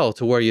as well,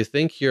 to where you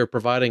think you're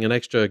providing an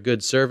extra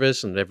good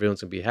service and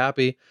everyone's going to be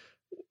happy.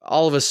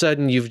 All of a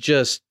sudden, you've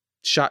just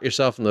shot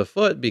yourself in the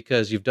foot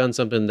because you've done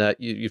something that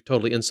you've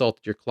totally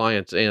insulted your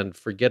client, and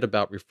forget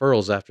about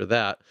referrals after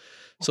that.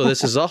 So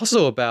this is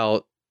also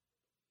about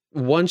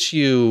once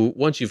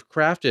you've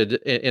crafted,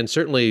 and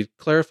certainly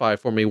clarify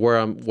for me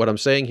what I'm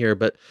saying here,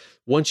 but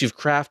once you've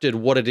crafted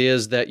what it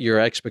is that your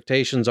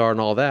expectations are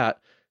and all that,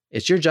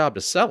 it's your job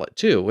to sell it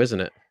too, isn't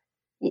it?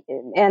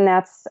 And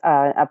that's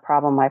a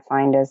problem I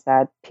find, is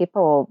that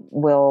people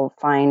will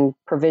find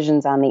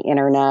provisions on the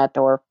internet,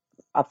 or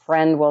a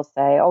friend will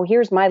say, oh,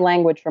 here's my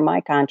language for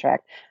my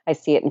contract. I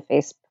see it in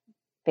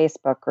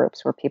Facebook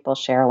groups where people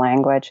share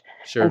language.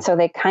 Sure. And so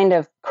they kind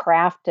of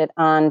craft it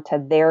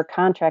onto their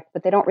contract,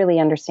 but they don't really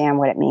understand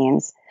what it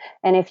means.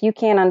 And if you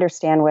can't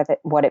understand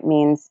what it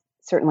means,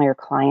 certainly your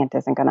client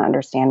isn't going to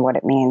understand what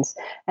it means.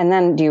 And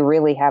then do you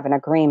really have an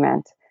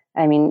agreement?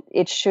 I mean,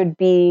 you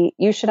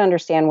should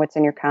understand what's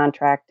in your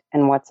contract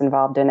and what's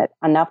involved in it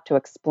enough to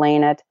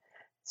explain it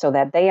so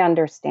that they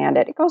understand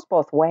it. It goes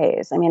both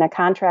ways. I mean, a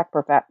contract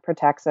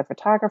protects the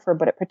photographer,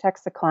 but it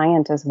protects the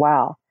client as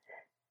well.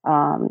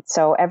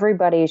 So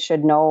everybody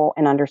should know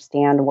and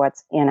understand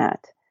what's in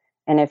it.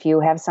 And if you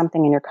have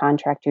something in your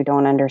contract you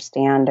don't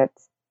understand,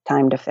 it's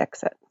time to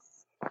fix it.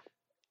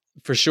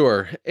 For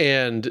sure.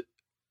 And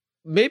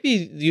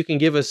maybe you can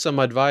give us some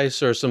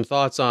advice or some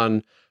thoughts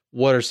on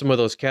what are some of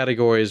those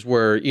categories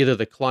where either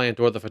the client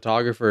or the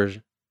photographer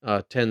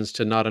tends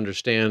to not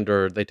understand,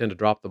 or they tend to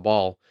drop the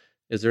ball.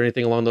 Is there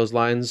anything along those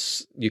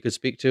lines you could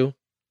speak to?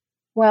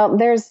 Well,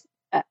 there's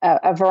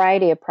a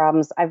variety of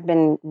problems. I've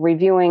been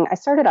reviewing. I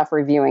started off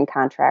reviewing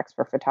contracts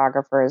for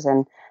photographers,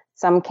 and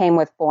some came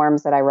with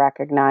forms that I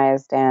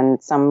recognized,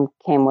 and some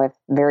came with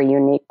very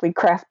uniquely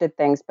crafted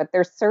things. But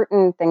there's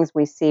certain things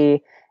we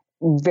see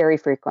very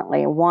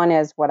frequently. One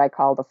is what I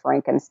call the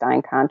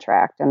Frankenstein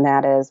contract, and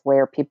that is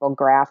where people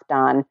graft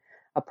on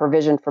a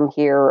provision from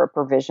here or a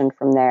provision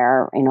from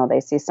there. They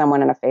see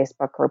someone in a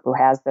Facebook group who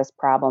has this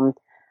problem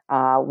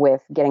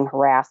with getting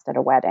harassed at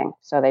a wedding.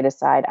 So they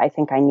decide, I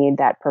think I need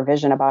that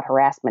provision about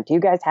harassment. Do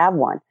you guys have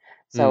one?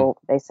 So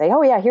they say,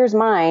 oh yeah, here's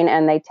mine.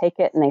 And they take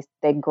it and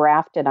they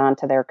graft it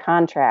onto their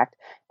contract.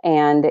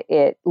 And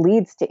it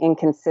leads to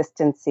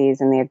inconsistencies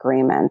in the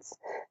agreements.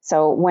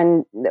 So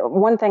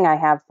one thing I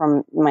have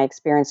from my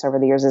experience over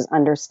the years is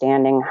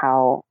understanding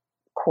how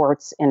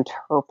courts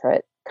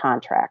interpret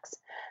contracts.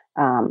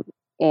 And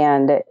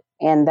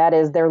that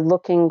is, they're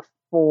looking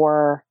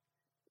for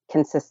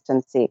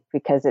consistency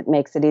because it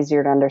makes it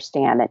easier to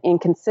understand. And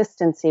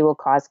inconsistency will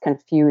cause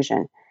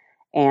confusion.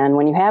 And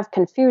when you have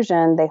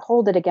confusion, they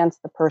hold it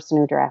against the person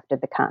who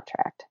drafted the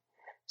contract.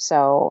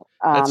 So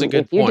that's a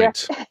good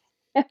point.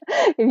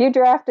 If you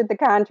drafted the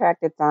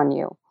contract, it's on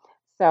you.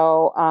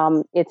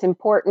 So it's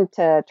important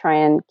to try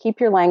and keep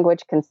your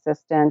language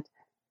consistent,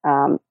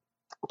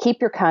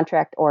 keep your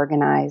contract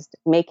organized,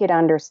 make it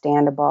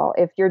understandable.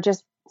 If you're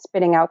just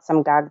spitting out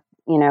some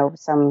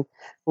some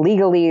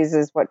legalese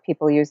is what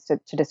people use to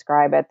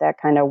describe it, that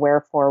kind of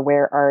wherefore,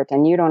 where art,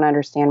 and you don't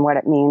understand what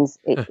it means,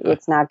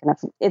 it's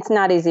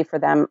not easy for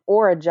them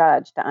or a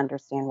judge to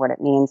understand what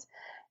it means.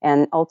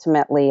 And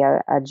ultimately,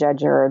 a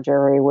judge or a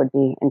jury would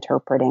be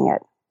interpreting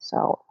it.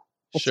 So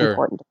it's Sure.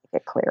 important to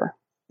make it clear.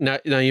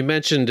 Now you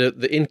mentioned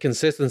the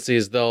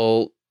inconsistencies.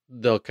 They'll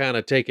kind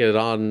of take it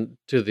on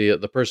to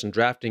the person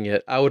drafting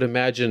it. I would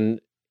imagine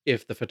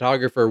if the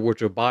photographer were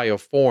to buy a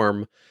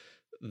form,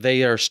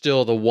 they are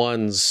still the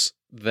ones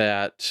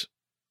that,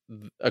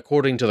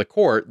 according to the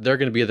court, they're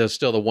going to be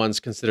still the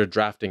ones considered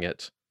drafting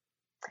it.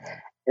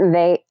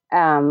 They,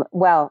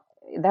 well,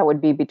 that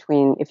would be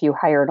between if you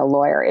hired a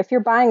lawyer. If you're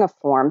buying a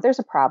form, there's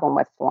a problem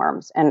with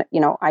forms. And,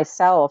 I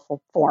sell a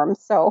form,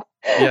 so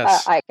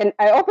Yes. I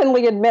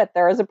openly admit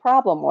there is a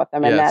problem with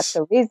them. And that's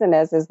the reason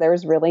is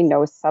there's really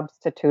no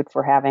substitute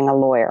for having a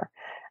lawyer.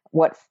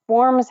 What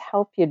forms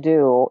help you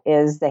do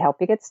is they help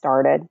you get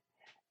started.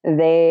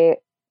 They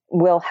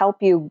will help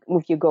you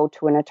if you go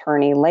to an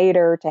attorney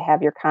later to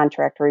have your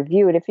contract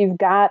reviewed. If you've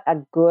got a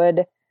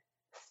good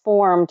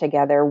form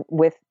together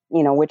with,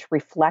 which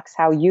reflects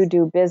how you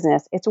do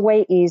business, it's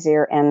way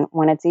easier. And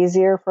when it's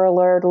easier for a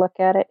lawyer to look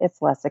at it,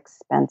 it's less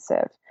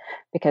expensive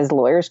because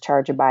lawyers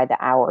charge you by the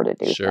hour to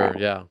do Sure,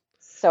 things. yeah.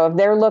 So if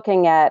they're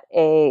looking at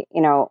a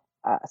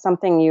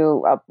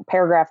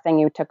paragraph thing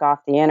you took off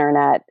the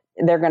internet,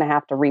 they're going to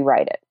have to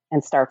rewrite it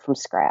and start from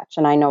scratch.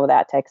 And I know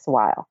that takes a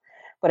while.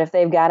 But if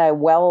they've got a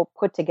well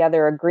put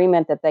together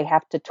agreement that they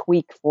have to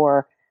tweak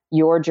for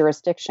your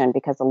jurisdiction,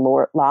 because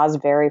the laws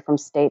vary from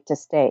state to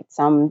state.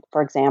 Some,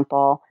 for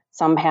example,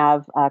 some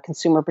have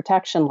consumer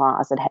protection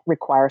laws that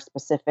require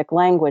specific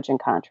language in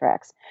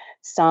contracts.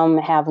 Some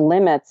have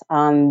limits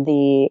on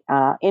the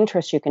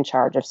interest you can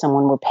charge if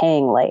someone were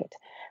paying late.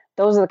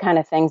 Those are the kind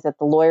of things that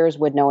the lawyers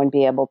would know and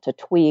be able to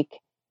tweak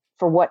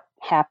for what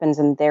happens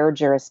in their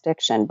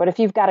jurisdiction. But if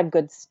you've got a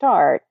good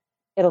start,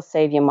 it'll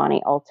save you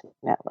money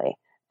ultimately.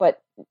 But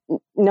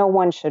no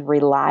one should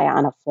rely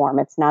on a form.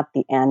 It's not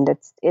the end.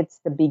 It's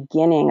the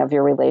beginning of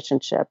your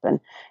relationship. And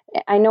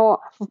I know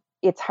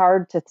it's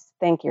hard to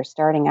think you're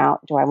starting out,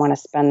 do I want to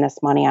spend this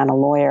money on a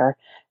lawyer?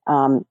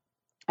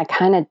 I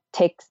kind of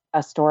take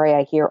a story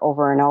I hear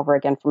over and over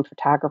again from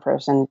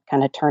photographers and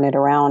kind of turn it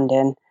around.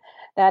 And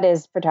that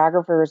is,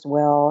 photographers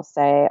will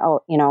say,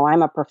 oh,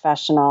 I'm a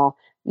professional.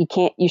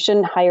 You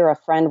shouldn't hire a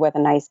friend with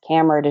a nice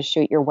camera to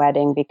shoot your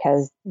wedding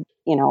because,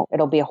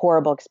 it'll be a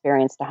horrible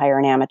experience to hire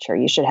an amateur.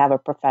 You should have a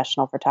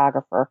professional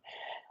photographer.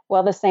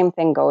 Well, the same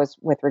thing goes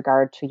with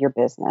regard to your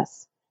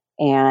business.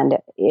 And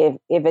if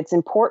it's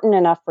important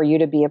enough for you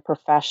to be a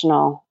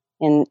professional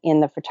in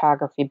the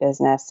photography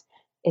business,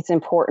 it's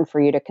important for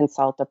you to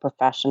consult a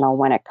professional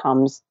when it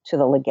comes to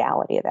the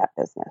legality of that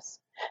business.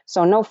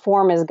 So no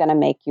form is going to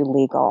make you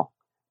legal.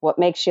 What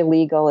makes you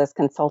legal is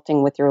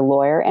consulting with your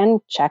lawyer and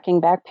checking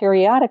back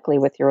periodically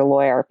with your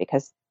lawyer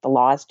because the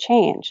laws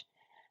change.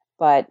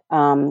 But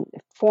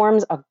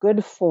a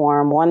good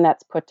form, one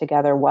that's put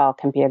together well,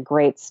 can be a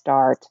great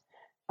start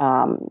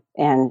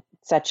and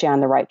set you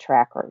on the right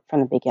track from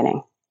the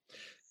beginning.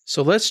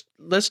 So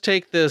let's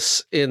take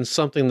this in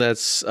something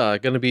that's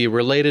going to be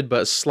related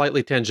but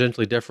slightly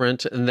tangentially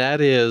different, and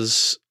that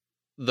is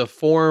the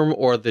form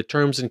or the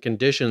terms and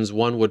conditions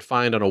one would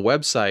find on a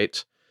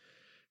website,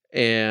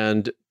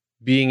 and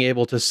being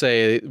able to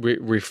say,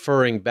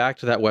 referring back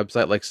to that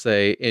website, like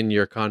say in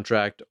your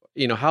contract,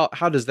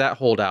 how does that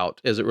hold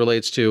out as it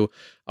relates to,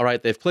 all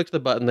right, they've clicked the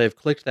button, they've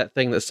clicked that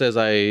thing that says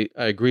I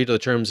agree to the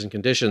terms and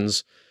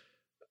conditions.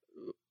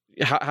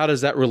 How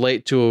does that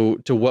relate to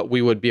what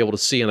we would be able to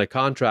see in a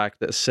contract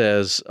that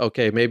says,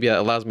 okay, maybe that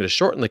allows me to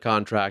shorten the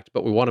contract,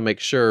 but we want to make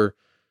sure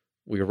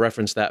we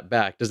reference that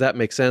back. Does that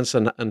make sense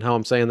and how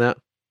I'm saying that?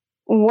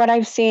 What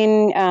I've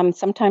seen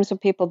sometimes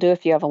what people do,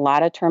 if you have a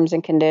lot of terms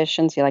and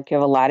conditions, you have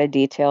a lot of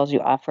details, you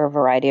offer a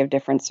variety of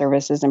different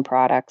services and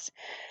products,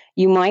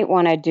 you might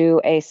want to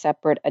do a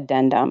separate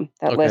addendum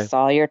that lists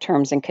all your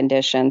terms and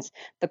conditions.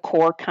 The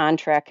core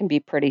contract can be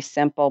pretty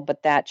simple,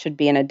 but that should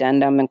be an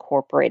addendum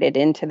incorporated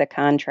into the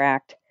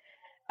contract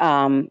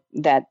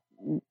that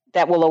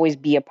will always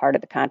be a part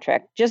of the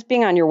contract. Just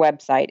being on your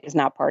website is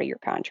not part of your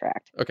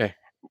contract. Okay.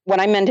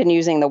 What I meant in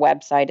using the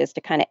website is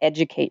to kind of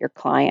educate your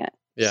client.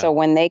 Yeah. So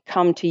when they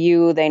come to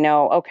you, they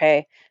know,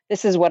 okay,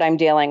 this is what I'm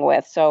dealing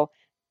with. So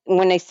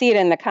when they see it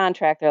in the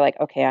contract, they're like,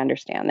 okay, I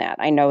understand that.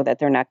 I know that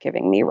they're not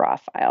giving me raw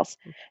files.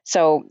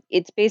 So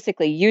it's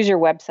basically use your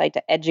website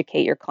to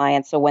educate your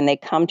clients. So when they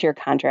come to your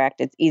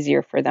contract, it's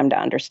easier for them to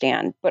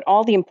understand. But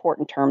all the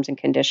important terms and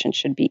conditions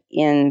should be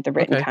in the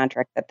written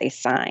contract that they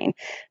sign,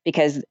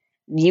 because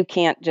you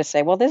can't just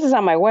say, well, this is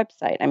on my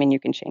website. I mean, you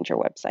can change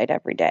your website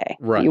every day.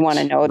 Right. You want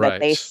to know that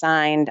they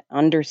signed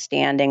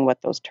understanding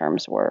what those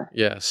terms were.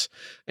 Yes.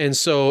 And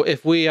so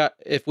if we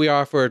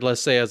offered,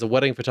 let's say as a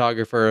wedding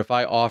photographer, if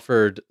I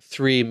offered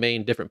 3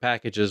 main different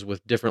packages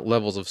with different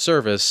levels of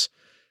service,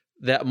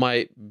 that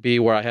might be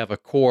where I have a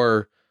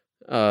core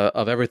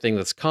of everything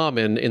that's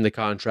common in the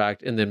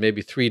contract, and then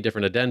maybe 3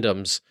 different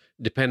addendums,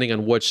 depending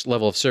on which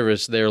level of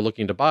service they're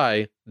looking to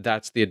buy.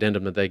 That's the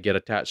addendum that they get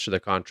attached to their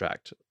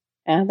contract.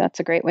 Yeah, that's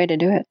a great way to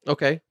do it.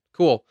 Okay,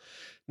 cool.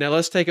 Now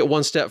let's take it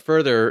one step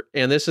further,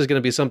 and this is going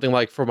to be something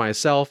like for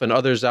myself and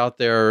others out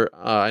there.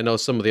 I know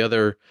some of the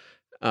other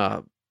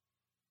uh,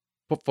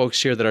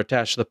 folks here that are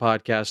attached to the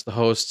podcast, the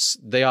hosts,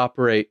 they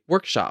operate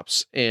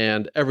workshops,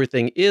 and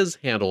everything is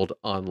handled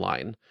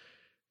online.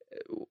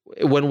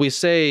 When we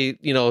say,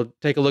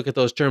 take a look at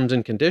those terms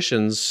and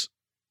conditions,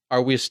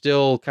 are we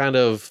still kind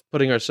of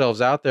putting ourselves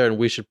out there, and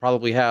we should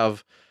probably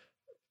have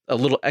a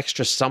little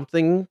extra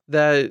something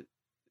that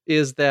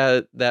is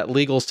that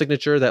legal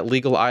signature, that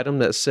legal item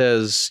that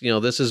says,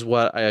 this is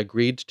what I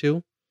agreed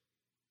to?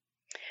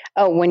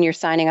 Oh, when you're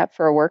signing up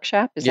for a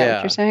workshop, is that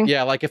what you're saying?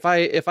 Yeah, like if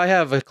I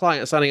have a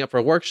client signing up for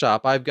a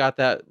workshop, I've got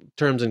that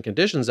terms and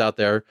conditions out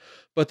there,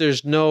 but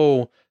there's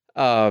no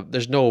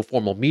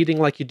formal meeting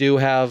like you do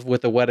have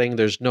with a wedding.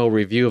 There's no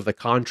review of the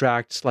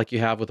contracts like you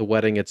have with a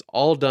wedding. It's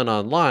all done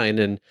online,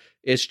 and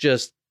it's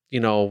just,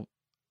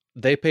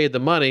 they paid the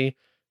money,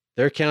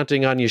 they're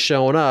counting on you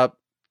showing up.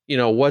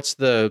 What's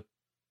the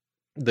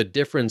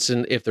difference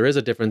in, if there is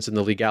a difference in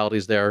the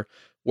legalities there,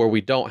 where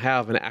we don't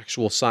have an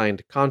actual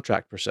signed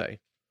contract per se?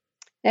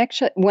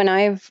 Actually, when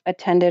I've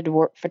attended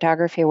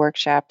photography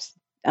workshops,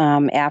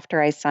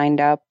 after I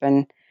signed up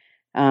and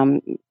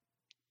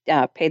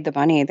paid the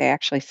money, they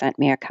actually sent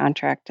me a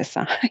contract to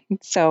sign.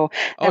 So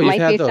that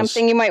might be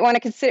something you might want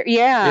to consider.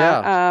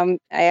 Yeah.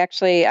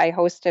 I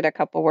hosted a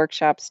couple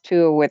workshops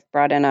too,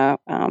 brought in a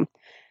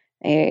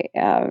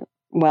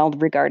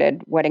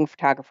well-regarded wedding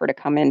photographer to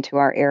come into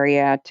our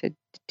area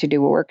to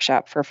do a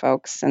workshop for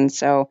folks. And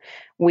so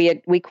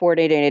we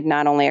coordinated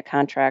not only a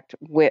contract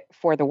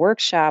for the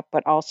workshop,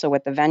 but also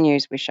with the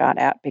venues we shot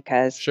at,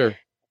 because sure,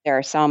 there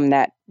are some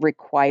that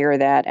require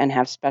that and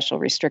have special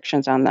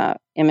restrictions on the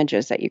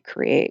images that you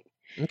create.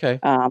 Okay.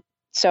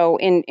 So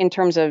in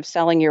terms of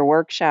selling your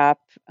workshop,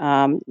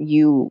 I'll give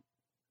you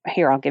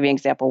an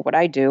example. What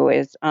I do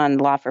is on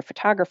Law for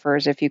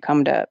Photographers, if you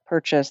come to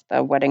purchase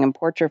the wedding and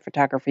portrait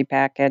photography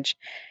package,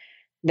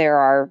 there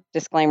are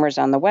disclaimers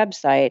on the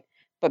website.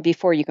 But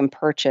before you can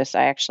purchase,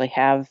 I actually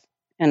have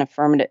an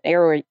affirmative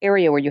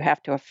area where you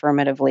have to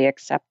affirmatively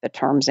accept the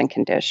terms and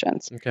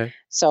conditions. Okay.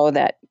 So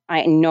that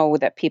I know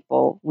that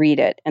people read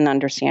it and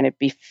understand it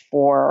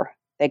before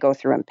they go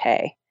through and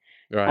pay.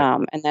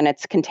 Right. And then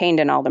it's contained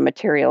in all the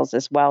materials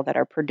as well that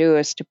are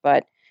produced.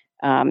 But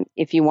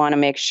if you want to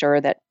make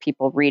sure that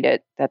people read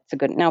it, that's a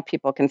good. Now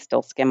people can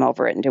still skim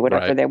over it and do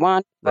whatever they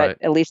want,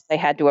 but at least they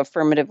had to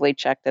affirmatively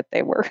check that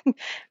they were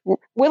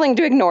willing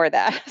to ignore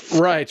that. So.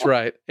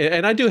 Right.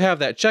 And I do have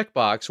that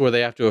checkbox where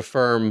they have to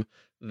affirm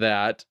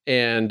that,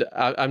 and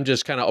I'm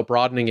just kind of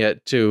broadening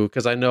it too,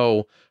 because I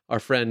know our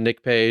friend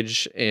Nick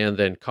Page, and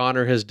then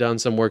Connor has done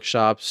some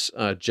workshops.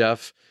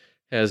 Jeff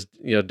has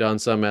done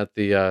some at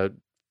the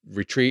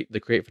retreat, the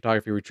Create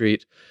Photography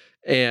retreat,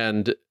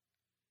 and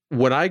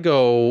when I've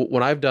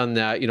done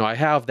that, I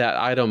have that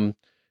item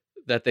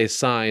that they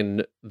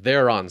sign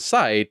there on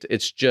site.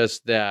 It's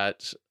just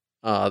that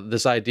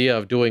this idea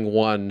of doing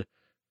one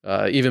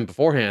even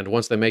beforehand,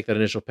 once they make that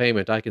initial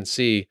payment, I can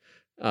see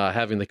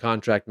having the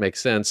contract make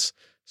sense.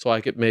 So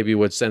I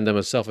would send them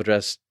a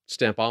self-addressed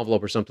stamp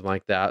envelope or something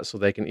like that, so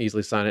they can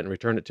easily sign it and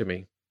return it to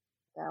me.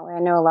 That way, I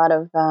know a lot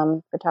of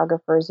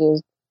photographers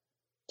use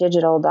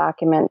digital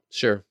document.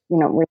 Sure. We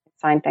can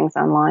sign things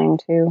online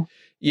too.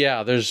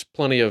 Yeah, there's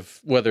plenty of,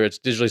 whether it's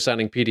digitally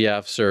signing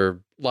PDFs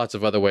or lots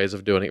of other ways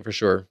of doing it for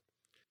sure.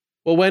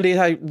 Well, Wendy,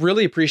 I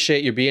really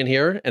appreciate you being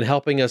here and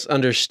helping us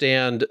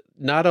understand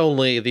not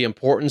only the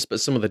importance, but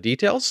some of the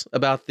details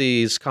about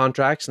these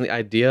contracts and the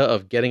idea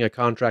of getting a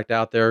contract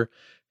out there.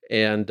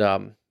 And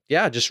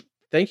just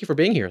thank you for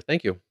being here.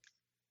 Thank you.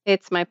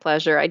 It's my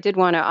pleasure. I did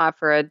want to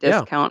offer a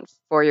discount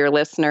for your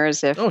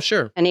listeners. If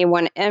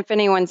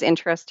anyone's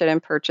interested in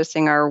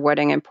purchasing our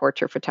wedding and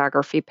portrait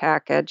photography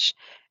package,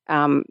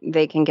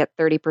 they can get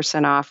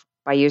 30% off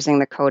by using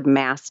the code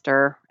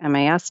MASTER,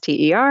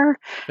 MASTER.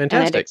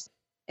 Fantastic. And it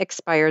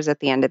expires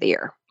at the end of the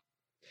year.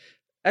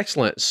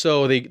 Excellent.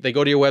 So they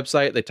go to your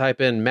website, they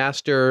type in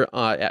MASTER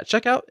at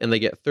checkout, and they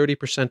get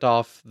 30%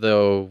 off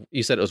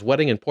you said it was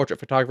wedding and portrait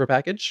photographer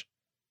package?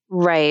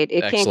 Right.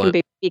 It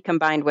can't be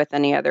combined with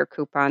any other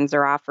coupons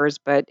or offers,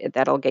 but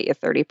that'll get you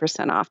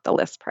 30% off the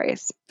list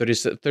price.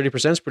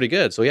 30% is pretty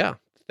good. So yeah,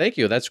 thank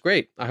you. That's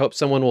great. I hope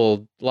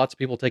lots of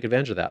people take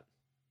advantage of that.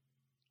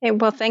 Hey,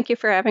 well, thank you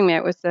for having me.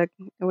 It was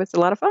a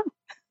lot of fun.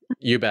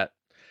 You bet.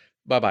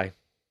 Bye-bye.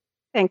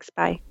 Thanks.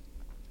 Bye.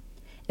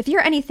 If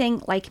you're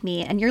anything like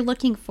me and you're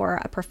looking for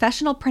a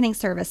professional printing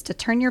service to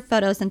turn your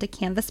photos into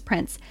canvas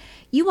prints,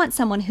 you want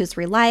someone who's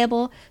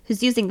reliable,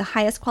 who's using the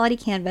highest quality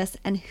canvas,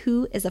 and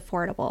who is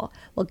affordable.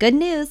 Well, good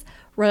news,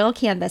 Royal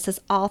Canvas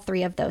is all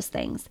three of those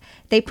things.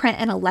 They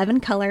print in 11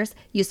 colors,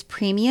 use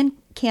premium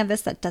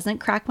canvas that doesn't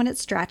crack when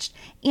it's stretched,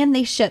 and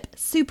they ship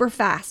super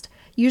fast,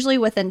 usually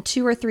within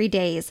 2 or 3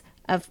 days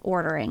of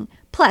ordering.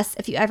 Plus,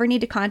 if you ever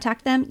need to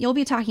contact them, you'll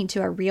be talking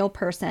to a real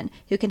person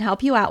who can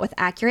help you out with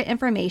accurate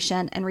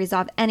information and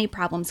resolve any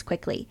problems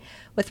quickly.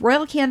 With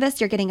Royal Canvas,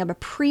 you're getting a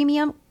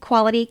premium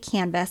quality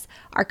canvas,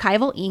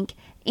 archival ink,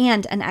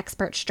 and an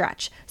expert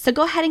stretch. So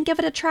go ahead and give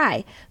it a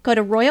try. Go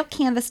to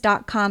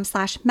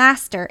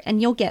royalcanvas.com/master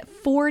and you'll get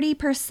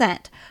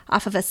 40%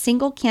 off of a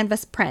single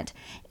canvas print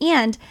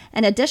and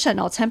an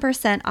additional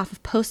 10% off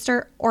of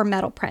poster or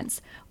metal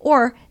prints.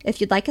 Or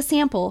if you'd like a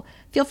sample,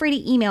 feel free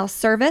to email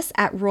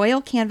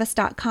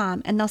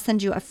service@royalcanvas.com and they'll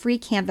send you a free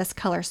canvas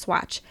color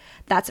swatch.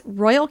 That's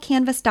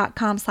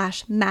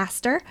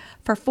royalcanvas.com/master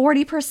for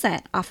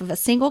 40% off of a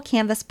single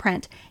canvas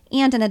print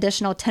and an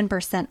additional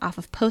 10% off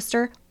of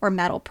poster or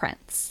metal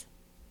prints.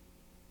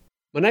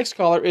 My next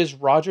caller is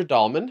Roger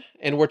Dahlman,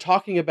 and we're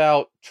talking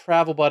about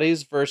travel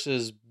buddies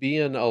versus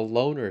being a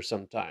loner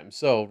sometimes.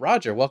 So,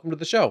 Roger, welcome to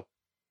the show.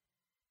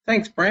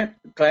 Thanks, Brent.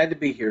 Glad to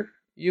be here.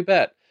 You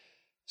bet.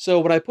 So,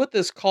 when I put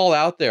this call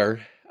out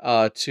there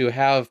to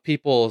have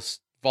people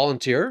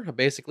volunteer,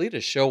 basically, to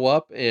show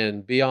up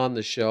and be on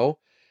the show,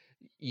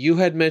 you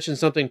had mentioned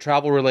something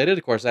travel related.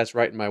 Of course, that's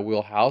right in my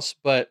wheelhouse.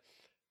 But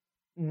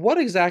what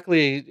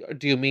exactly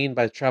do you mean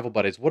by travel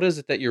buddies? What is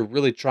it that you're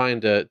really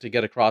trying to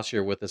get across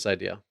here with this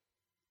idea?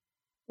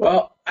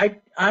 Well,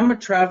 I'm a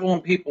travel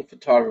and people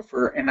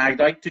photographer, and I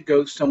like to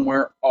go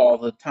somewhere all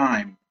the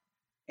time.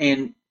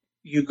 And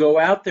you go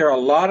out there a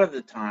lot of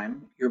the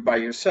time, you're by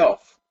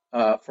yourself.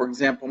 For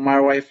example, my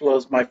wife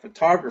loves my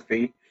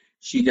photography.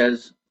 She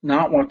does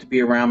not want to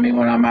be around me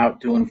when I'm out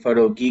doing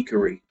photo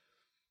geekery.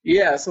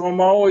 Yeah, so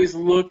I'm always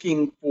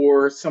looking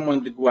for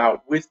someone to go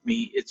out with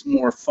me. It's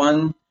more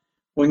fun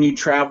when you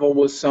travel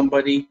with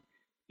somebody.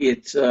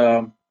 It's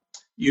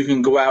you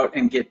can go out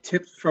and get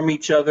tips from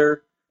each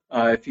other.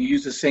 If you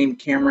use the same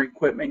camera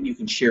equipment, you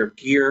can share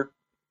gear,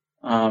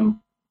 and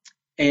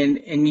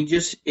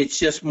it's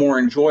just more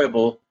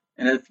enjoyable.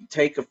 And if you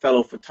take a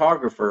fellow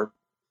photographer,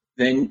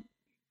 then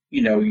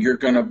you're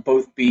going to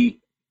both be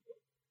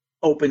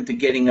open to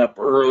getting up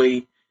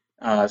early,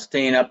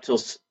 staying up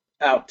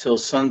out till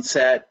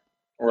sunset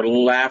or a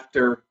little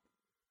after,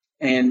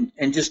 and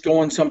just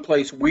going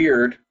someplace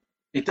weird.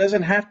 It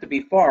doesn't have to be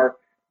far.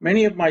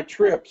 Many of my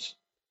trips,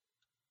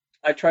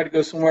 I try to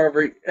go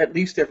somewhere at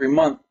least every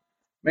month.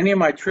 Many of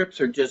my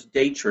trips are just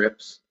day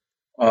trips,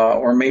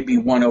 or maybe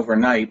one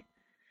overnight.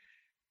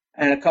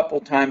 And a couple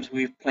times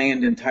we've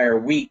planned entire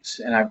weeks,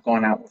 and I've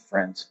gone out with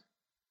friends.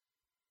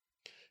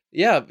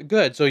 Yeah,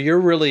 good. So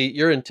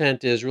your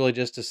intent is really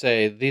just to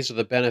say these are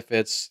the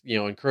benefits,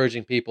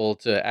 encouraging people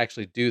to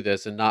actually do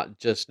this and not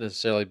just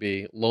necessarily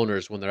be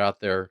loners when they're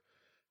out there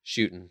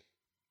shooting.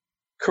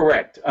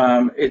 Correct.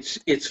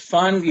 It's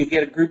fun. You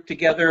get a group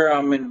together.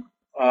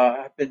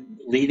 I've been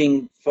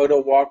leading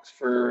photo walks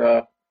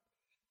for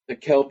the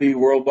Kelby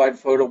Worldwide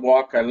Photo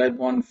Walk. I led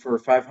one for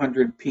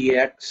 500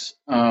 PX.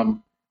 I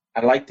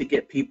like to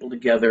get people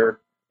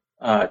together,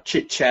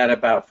 chit chat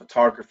about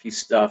photography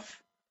stuff.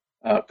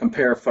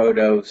 Compare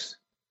photos.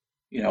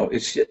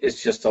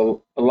 It's just a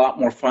lot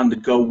more fun to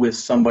go with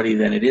somebody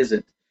than it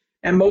isn't.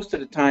 And most of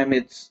the time,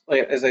 it's,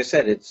 as I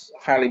said, it's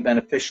highly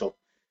beneficial.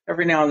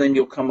 Every now and then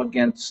you'll come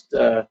against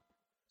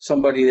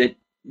somebody that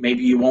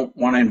maybe you won't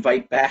want to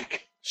invite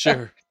back.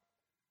 Sure.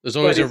 There's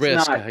always a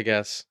risk, I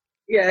guess.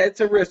 Yeah,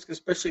 it's a risk,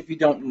 especially if you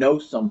don't know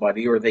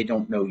somebody or they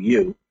don't know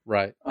you.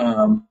 Right.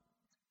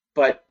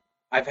 But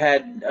I've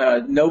had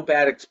no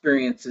bad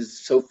experiences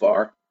so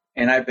far,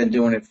 and I've been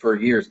doing it for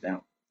years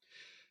now.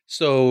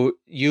 So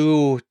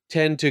you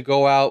tend to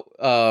go out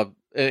and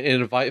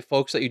invite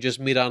folks that you just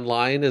meet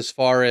online, as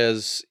far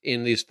as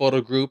in these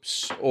photo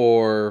groups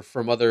or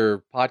from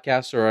other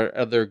podcasts or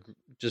other,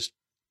 just,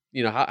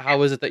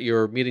 how is it that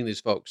you're meeting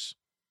these folks?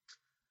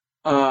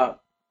 I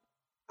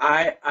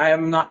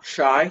am not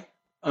shy.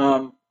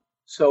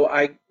 So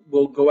I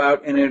will go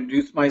out and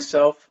introduce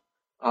myself.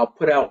 I'll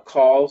put out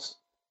calls.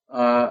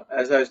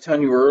 As I was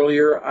telling you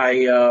earlier,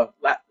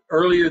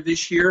 earlier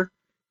this year,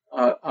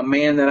 a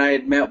man that I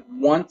had met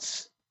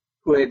once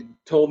who had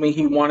told me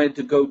he wanted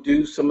to go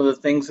do some of the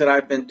things that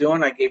I've been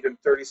doing. I gave him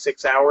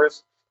 36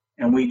 hours,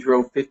 and we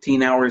drove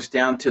 15 hours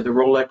down to the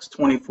Rolex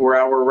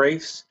 24-hour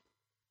race.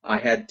 I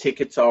had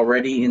tickets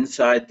already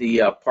inside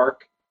the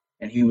park,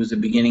 and he was a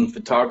beginning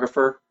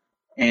photographer,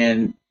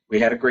 and we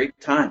had a great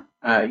time.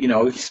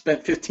 We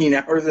spent 15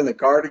 hours in the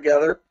car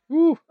together,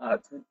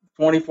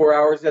 24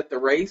 hours at the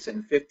race,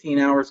 and 15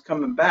 hours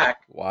coming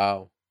back.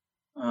 Wow.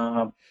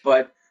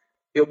 But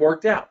it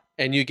worked out.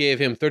 And you gave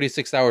him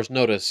 36 hours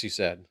notice, you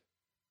said.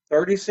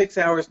 36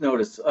 hours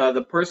notice.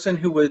 The person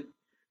who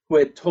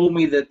had told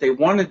me that they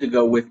wanted to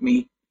go with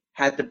me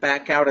had to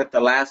back out at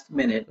the last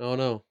minute. Oh,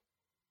 no.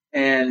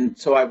 And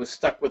so I was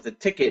stuck with a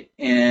ticket,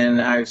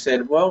 and I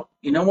said, well,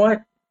 you know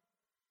what?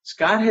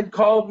 Scott had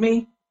called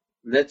me.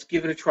 Let's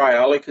give it a try.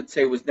 All I could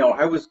say was no.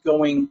 I was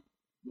going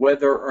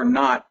whether or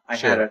not I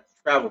had a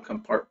travel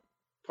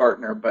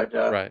partner, but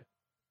right.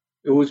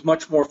 It was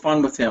much more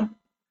fun with him.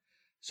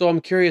 So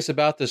I'm curious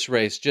about this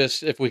race,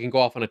 just if we can go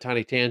off on a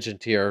tiny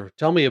tangent here.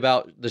 Tell me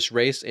about this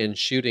race and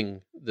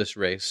shooting this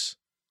race.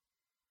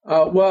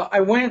 Well,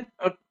 I went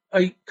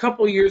a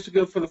couple of years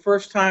ago for the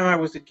first time. I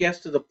was a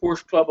guest of the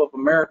Porsche Club of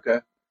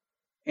America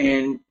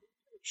and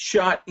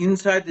shot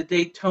inside the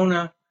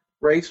Daytona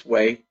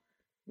Raceway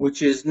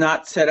which is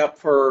not set up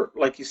for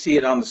like you see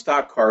it on the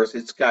stock cars.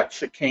 It's got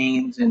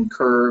chicanes and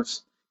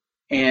curves,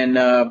 and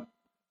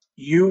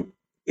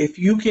if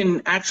you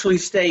can actually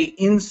stay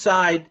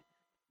inside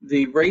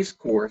the race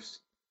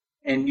course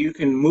and you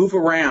can move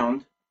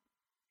around,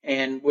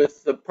 and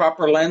with the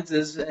proper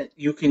lenses,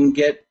 you can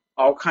get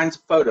all kinds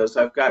of photos.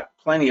 I've got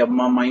plenty of them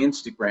on my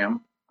Instagram.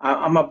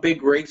 I'm a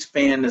big race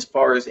fan as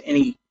far as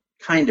any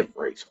kind of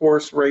race,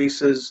 horse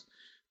races,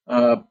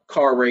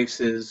 car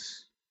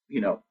races,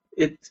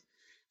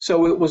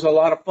 so it was a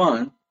lot of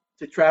fun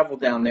to travel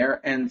down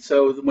there. And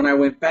so when I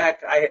went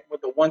back,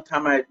 the one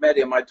time I had met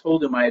him, I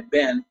told him I had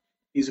been.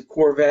 He's a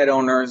Corvette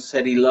owner,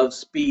 said he loves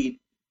speed,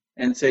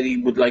 and said he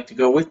would like to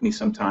go with me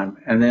sometime.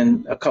 And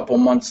then a couple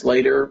months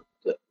later,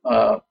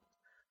 the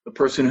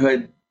person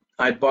who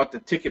I bought the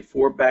ticket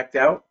for backed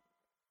out,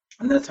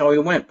 and that's how we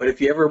went. But if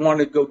you ever want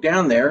to go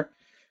down there,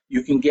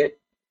 you can get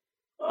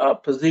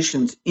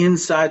positions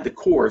inside the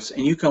course,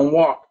 and you can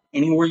walk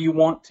anywhere you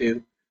want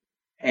to.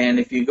 And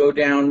if you go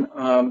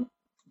down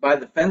by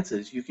the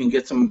fences, you can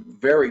get some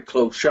very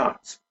close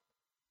shots.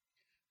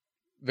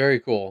 Very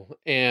cool.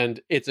 And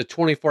it's a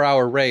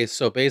 24-hour race,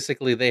 so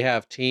basically they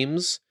have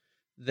teams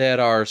that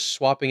are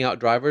swapping out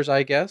drivers,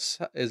 I guess.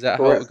 Is that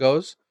Correct. How it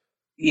goes?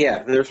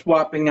 Yeah, they're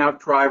swapping out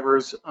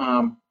drivers,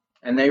 and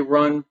they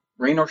run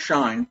rain or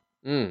shine.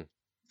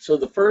 So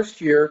the first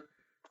year,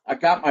 I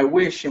got my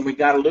wish, and we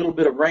got a little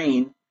bit of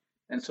rain,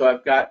 and so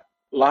I've got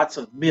lots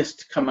of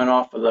mist coming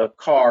off of the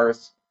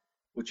cars,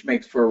 which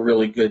makes for a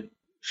really good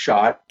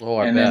shot. Oh,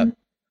 I bet. Then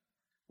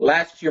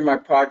last year, my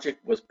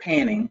project was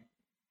panning.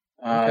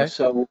 Okay.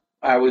 So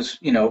I was,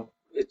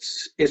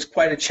 it's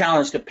quite a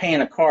challenge to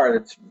pan a car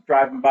that's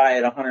driving by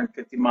at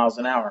 150 miles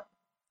an hour.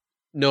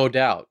 No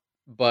doubt.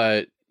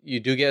 But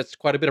you do get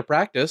quite a bit of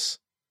practice.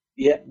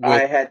 Yeah, I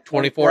had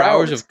 24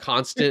 hours of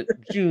constant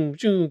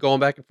going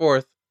back and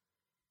forth.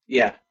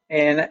 Yeah,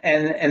 and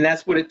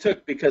that's what it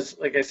took because,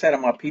 like I said,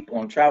 I'm a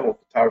people and travel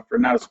photographer,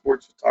 not a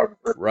sports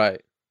photographer. Right.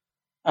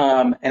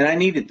 And I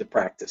needed to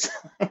practice.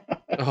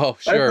 Oh,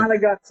 sure. I kind of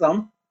got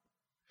some.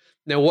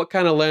 Now, what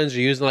kind of lens are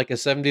you using? Like a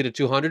 70 to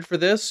 200 for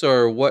this,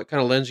 or what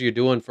kind of lens are you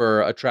doing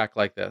for a track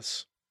like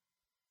this?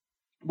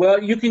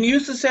 Well, you can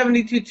use the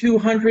 70 to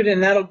 200,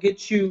 and that'll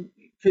get you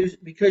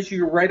because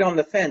you're right on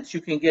the fence.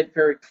 You can get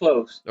very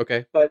close.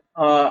 Okay. But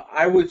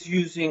I was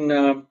using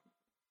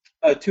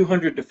a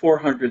 200 to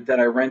 400 that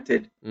I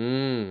rented.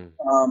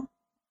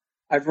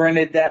 I've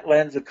rented that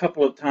lens a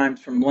couple of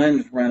times from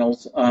Lens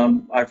Rentals.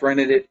 I've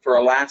rented it for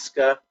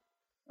Alaska,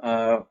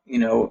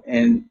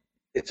 and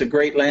it's a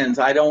great lens.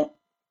 I don't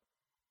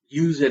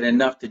use it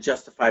enough to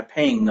justify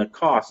paying the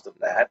cost of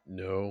that.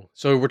 No.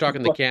 So we're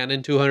talking the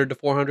Canon 200 to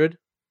 400?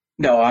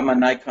 No, I'm a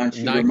Nikon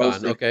shooter. Nikon,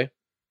 mostly. Okay.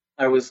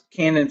 I was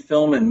Canon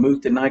film and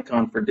moved to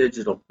Nikon for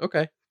digital.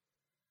 Okay.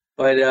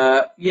 But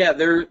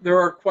there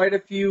are quite a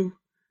few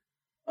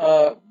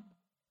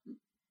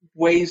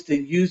ways to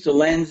use the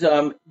lens.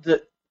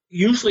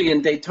 Usually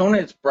in Daytona,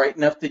 it's bright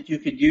enough that you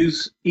could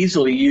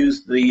easily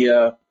use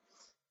the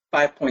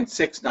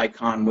 5.6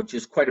 Nikon, which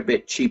is quite a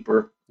bit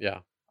cheaper. Yeah.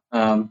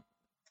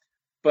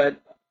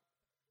 But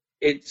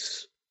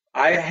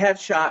I have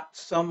shot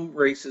some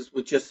races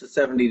with just the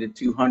 70 to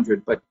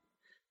 200, but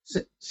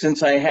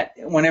since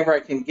whenever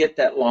I can get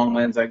that long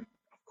lens, I of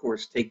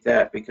course take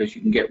that because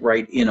you can get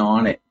right in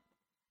on it.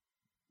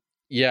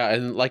 Yeah,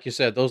 and like you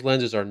said, those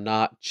lenses are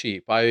not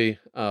cheap. I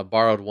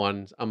borrowed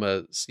one. I'm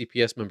a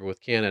CPS member with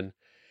Canon,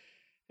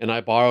 and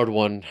I borrowed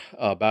one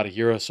about a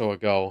year or so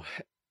ago,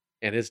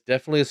 and it's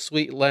definitely a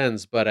sweet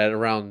lens, but at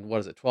around,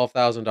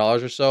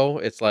 $12,000 or so,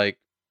 it's like,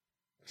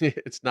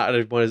 it's not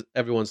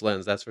everyone's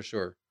lens, that's for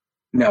sure.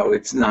 No,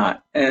 it's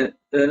not. And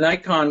the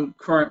Nikon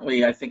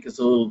currently, I think, is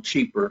a little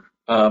cheaper,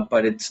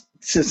 but it's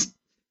just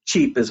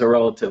cheap is a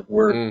relative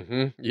word.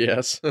 Mm-hmm.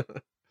 Yes.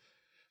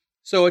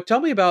 So tell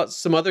me about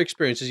some other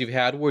experiences you've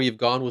had where you've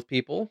gone with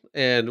people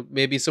and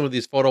maybe some of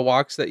these photo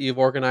walks that you've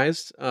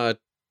organized.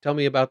 Tell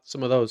me about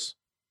some of those.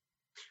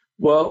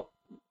 Well,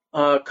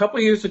 a couple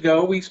of years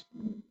ago,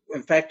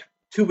 in fact,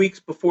 2 weeks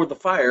before the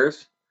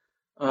fires,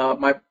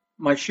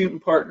 my shooting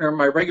partner,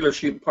 my regular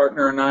shooting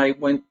partner, and I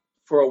went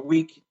for a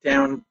week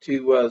down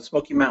to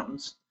Smoky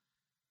Mountains,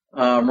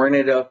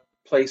 rented a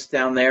place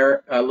down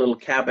there, a little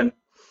cabin,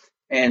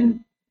 and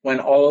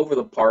went all over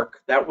the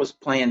park. That was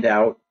planned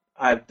out.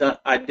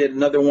 I did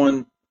another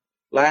one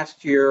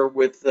last year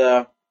with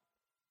a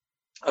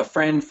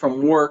friend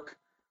from work,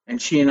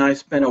 and she and I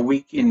spent a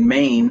week in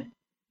Maine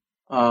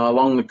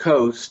along the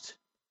coast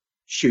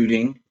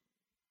shooting.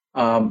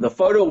 The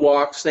photo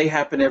walks, they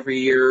happen every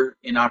year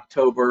in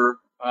October.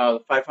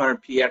 The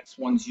 500px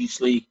one's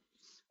usually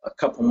a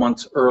couple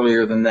months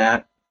earlier than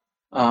that.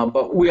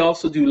 But we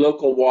also do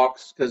local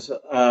walks because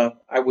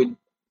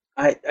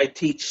I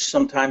teach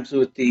sometimes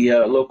with the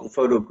local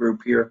photo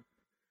group here.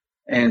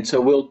 And so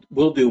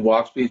we'll do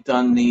walks. We've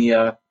done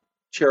the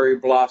cherry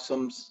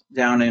blossoms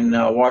down in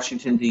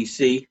Washington,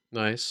 D.C.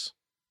 Nice.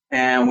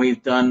 And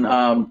we've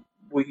done,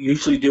 we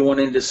usually do one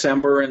in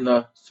December in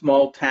the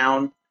small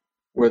town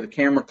where the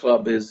camera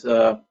club is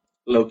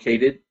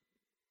located.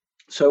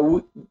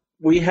 So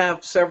we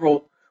have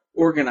several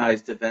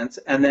organized events,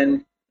 and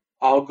then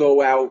I'll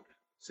go out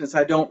since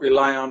I don't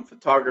rely on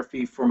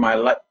photography for my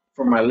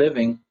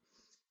living,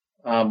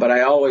 but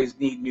I always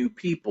need new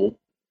people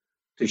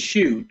to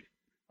shoot.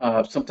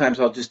 Sometimes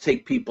I'll just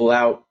take people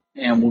out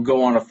and we'll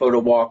go on a photo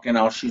walk and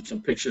I'll shoot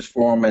some pictures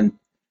for them and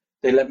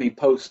they let me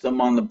post them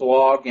on the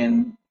blog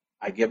and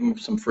I give them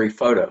some free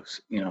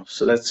photos,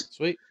 so that's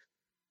Sweet.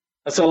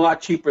 That's a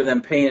lot cheaper than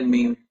paying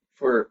me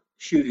for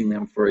shooting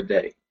them for a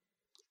day.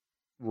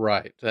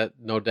 Right. That,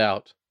 no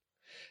doubt.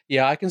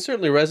 Yeah, I can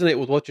certainly resonate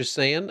with what you're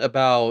saying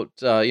about,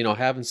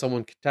 having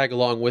someone tag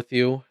along with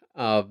you.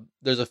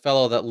 There's a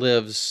fellow that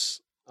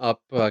lives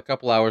up a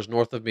couple hours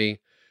north of me.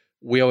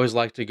 We always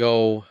like to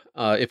go,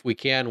 if we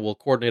can, we'll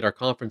coordinate our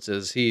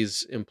conferences.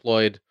 He's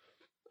employed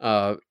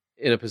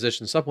in a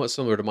position somewhat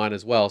similar to mine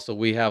as well. So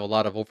we have a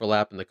lot of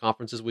overlap in the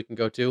conferences we can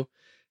go to.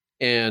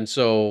 And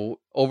so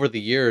over the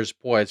years,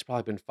 boy, it's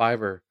probably been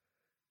 5 or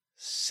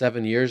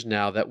 7 years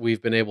now that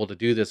we've been able to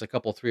do this a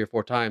couple, 3 or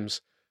 4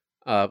 times.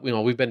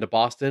 We've been to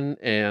Boston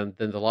and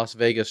then to Las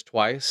Vegas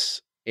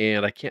twice,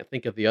 and I can't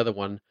think of the other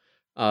one,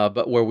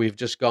 but where we've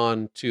just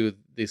gone to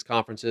these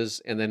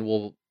conferences and then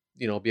we'll,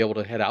 be able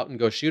to head out and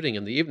go shooting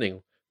in the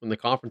evening when the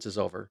conference is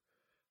over.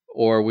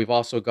 Or we've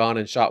also gone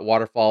and shot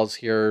waterfalls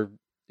here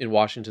in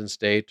Washington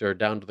State or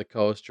down to the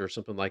coast or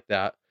something like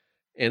that.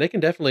 And it can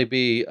definitely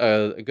be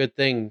a good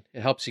thing.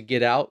 It helps you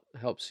get out,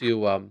 helps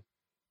you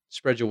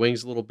spread your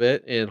wings a little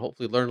bit, and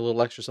hopefully learn a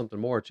little extra something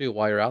more too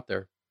while you're out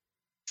there.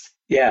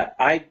 Yeah,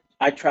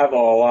 I travel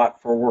a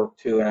lot for work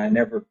too, and I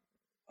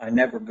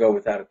never go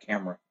without a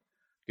camera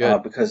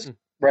Good. because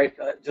right,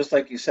 just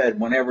like you said,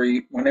 whenever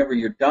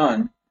you're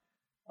done,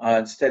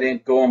 instead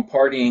of going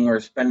partying or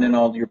spending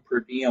all your per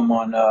diem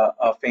on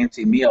a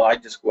fancy meal, I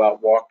just go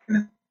out walking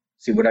and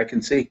see what I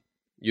can see.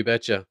 You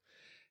betcha.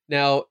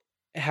 Now,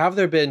 have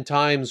there been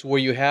times where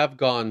you have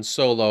gone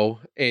solo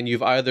and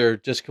you've either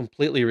just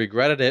completely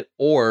regretted it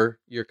or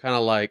you're kind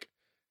of like,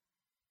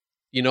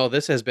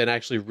 this has been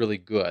actually really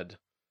good?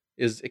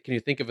 Can you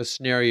think of a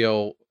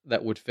scenario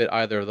that would fit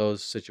either of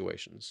those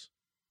situations?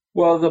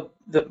 Well,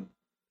 the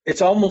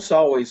it's almost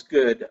always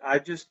good. I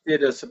just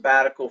did a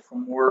sabbatical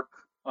from work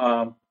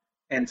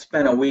and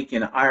spent a week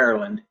in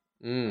Ireland.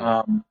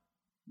 Mm,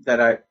 That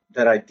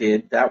I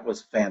did. That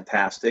was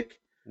fantastic.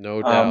 no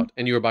Um, doubt.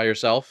 And you were by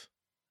yourself?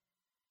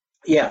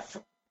 yeah,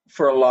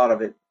 for a lot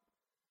of it.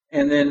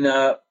 And then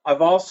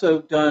I've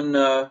also done.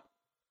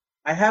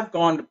 I have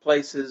gone to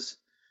places.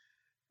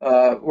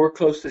 We're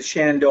close to the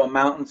Shenandoah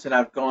Mountains, and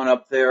I've gone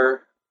up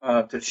there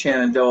to the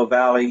Shenandoah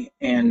Valley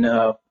and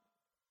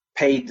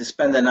paid to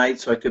spend the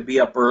night so I could be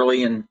up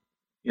early, and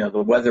the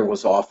weather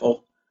was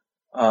awful.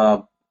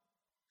 Uh,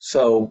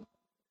 so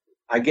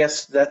I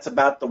guess that's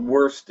about the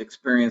worst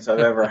experience I've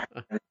ever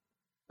had.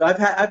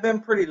 I've been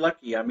pretty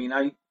lucky. I mean,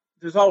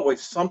 there's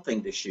always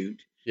something to shoot.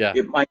 Yeah.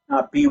 It might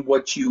not be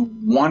what you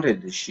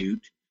wanted to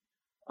shoot,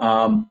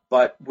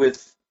 but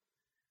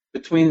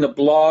between the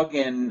blog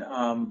and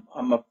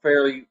I'm a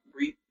fairly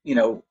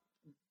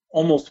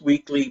almost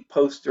weekly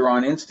poster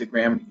on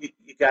Instagram.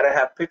 You got to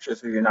have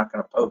pictures, or you're not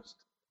going to post.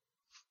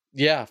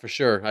 Yeah, for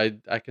sure.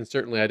 I can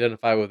certainly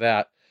identify with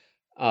that.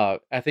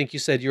 I think you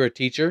said you're a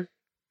teacher.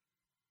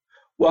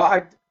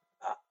 Well,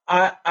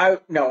 I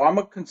no, I'm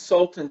a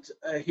consultant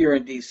here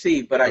in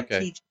DC, but I Okay.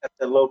 teach at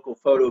the local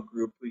photo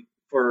group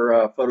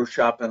for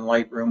Photoshop and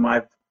Lightroom.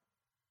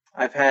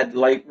 I've had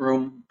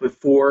Lightroom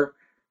before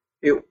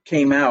it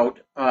came out.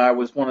 I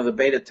was one of the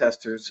beta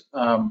testers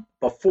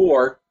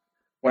before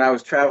when I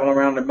was traveling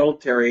around the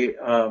military.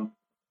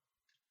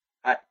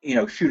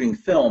 Shooting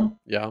film.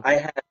 Yeah. I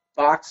had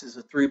boxes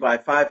of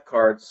 3x5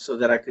 cards so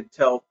that I could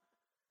tell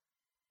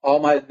all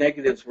my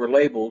negatives were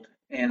labeled,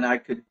 and I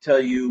could tell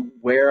you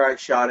where I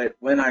shot it,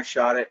 when I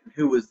shot it, and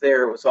who was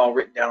there. It was all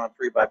written down on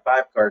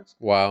 3x5 cards.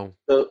 Wow.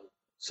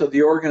 So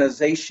the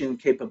organization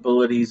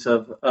capabilities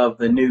of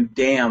the new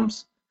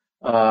dams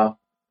are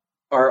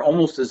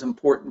almost as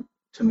important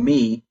to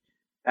me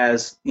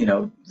as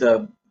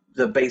the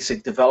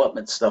basic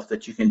development stuff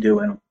that you can do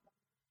in them.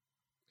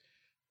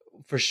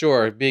 For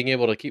sure. Being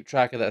able to keep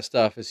track of that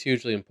stuff is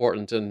hugely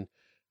important. And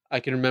I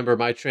can remember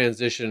my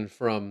transition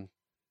from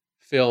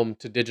film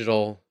to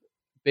digital.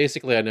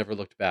 Basically, I never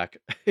looked back.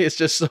 It's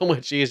just so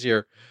much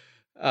easier.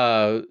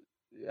 Uh,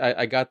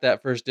 I got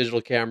that first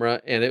digital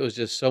camera, and it was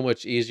just so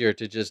much easier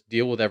to just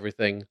deal with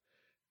everything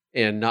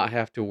and not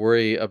have to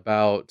worry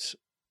about,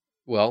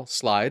 well,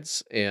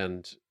 slides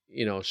and,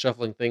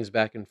 shuffling things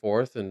back and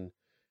forth and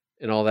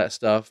all that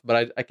stuff.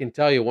 But I can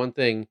tell you one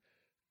thing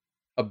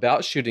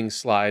about shooting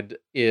slide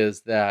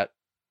is that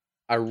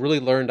I really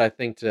learned, I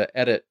think, to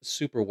edit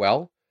super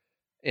well.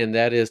 And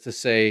that is to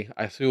say,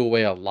 I threw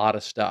away a lot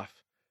of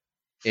stuff.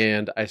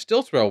 And I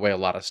still throw away a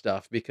lot of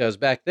stuff because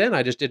back then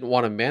I just didn't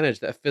want to manage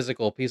that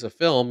physical piece of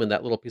film and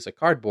that little piece of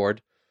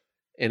cardboard,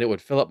 and it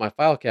would fill up my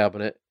file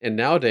cabinet. And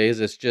nowadays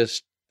it's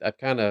just, I've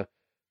kind of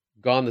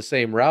gone the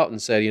same route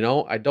and said,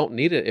 I don't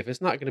need it. If it's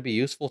not going to be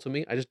useful to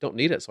me, I just don't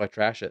need it. So I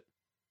trash it.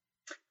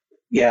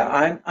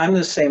 Yeah, I'm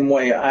the same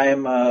way.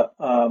 I'm a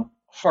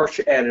harsh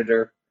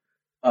editor,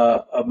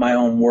 of my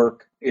own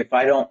work. If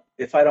I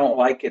don't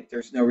like it,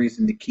 there's no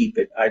reason to keep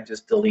it. I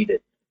just delete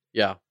it.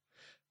 Yeah.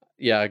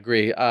 Yeah, I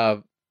agree.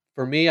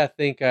 For me, I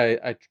think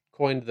I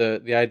coined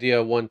the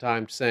idea one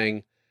time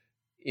saying,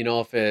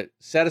 if it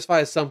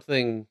satisfies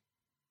something,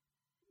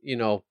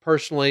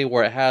 personally,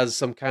 where it has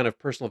some kind of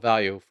personal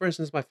value, for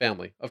instance, my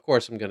family, of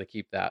course, I'm going to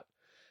keep that.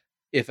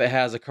 If it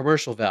has a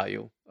commercial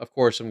value, of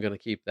course, I'm going to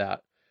keep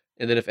that.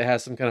 And then if it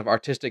has some kind of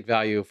artistic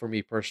value for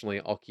me personally,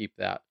 I'll keep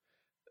that.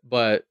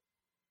 But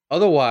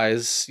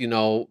otherwise,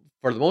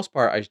 for the most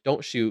part, I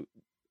don't shoot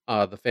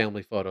the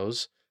family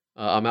photos.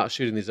 I'm out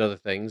shooting these other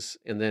things.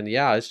 And then,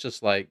 yeah, it's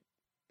just like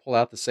pull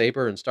out the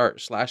saber and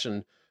start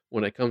slashing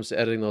when it comes to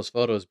editing those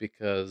photos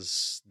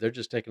because they're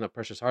just taking up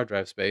precious hard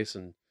drive space.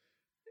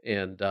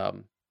 And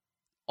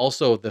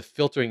also the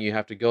filtering you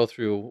have to go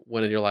through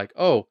when you're like,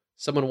 oh,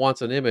 someone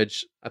wants an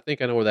image. I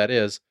think I know where that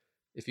is.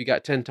 If you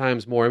got 10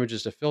 times more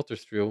images to filter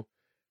through,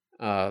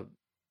 uh,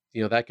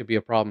 that could be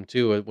a problem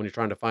too when you're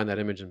trying to find that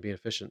image and be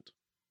efficient.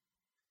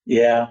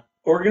 Yeah,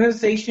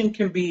 organization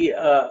can be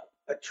a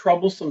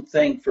troublesome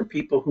thing for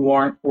people who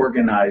aren't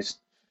organized.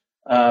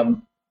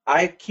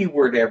 I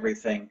keyword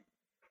everything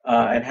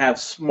and have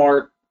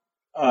smart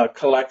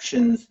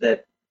collections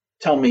that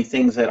tell me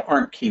things that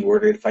aren't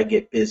keyworded if I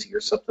get busy or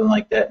something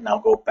like that, and I'll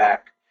go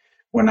back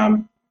when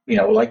I'm,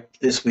 like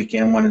this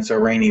weekend when it's a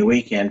rainy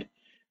weekend,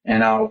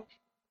 and I'll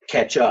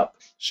catch up.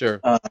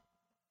 Sure.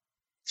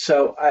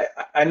 So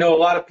I know a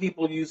lot of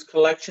people use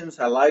collections.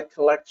 I like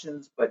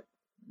collections, but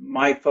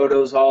my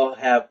photos all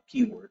have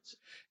keywords.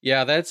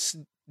 Yeah, that's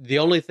the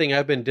only thing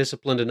I've been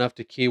disciplined enough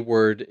to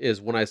keyword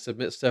is when I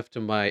submit stuff to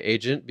my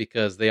agent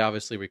because they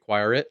obviously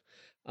require it.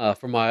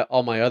 For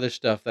all my other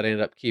stuff that I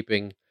end up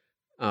keeping,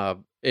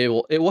 it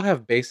will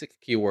have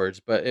basic keywords,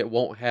 but it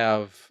won't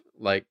have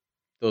like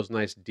those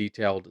nice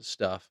detailed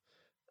stuff.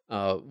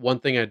 One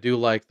thing I do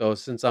like though,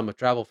 since I'm a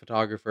travel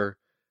photographer,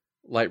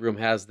 Lightroom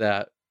has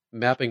that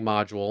mapping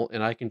module,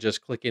 and I can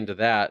just click into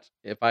that.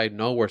 If I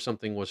know where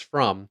something was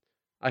from,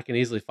 I can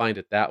easily find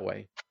it that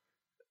way.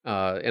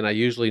 And I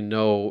usually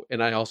know,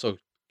 and I also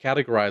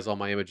categorize all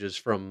my images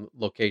from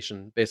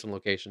location, based on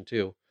location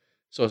too.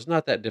 So it's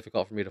not that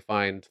difficult for me to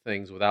find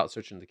things without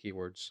searching the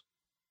keywords.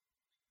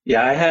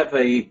 Yeah, I have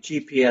a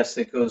GPS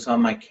that goes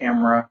on my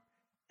camera,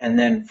 and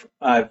then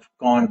I've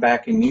gone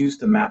back and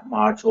used the map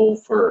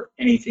module for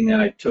anything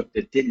that I took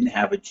that didn't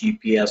have a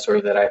GPS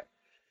or that I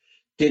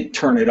didn't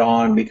turn it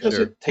on because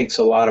Sure. it takes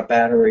a lot of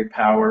battery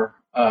power,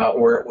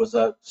 or it was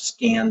a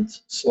scanned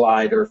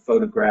slide or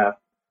photograph.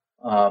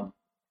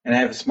 And I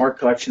have a smart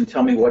collection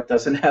tell me what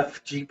doesn't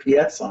have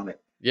GPS on it.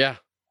 Yeah.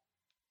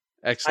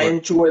 I Excellent.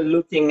 enjoy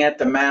looking at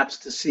the maps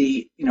to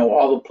see,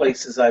 all the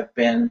places I've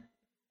been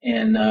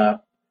and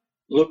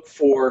look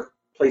for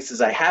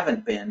places I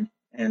haven't been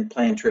and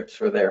plan trips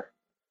for there.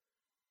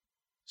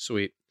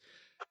 Sweet.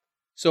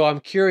 So I'm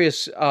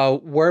curious,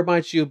 where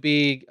might you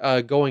be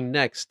going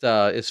next,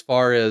 as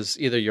far as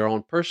either your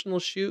own personal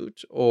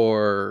shoot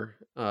or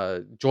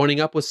joining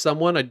up with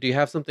someone? Do you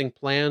have something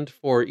planned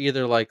for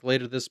either like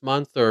later this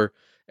month or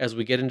as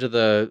we get into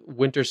the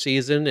winter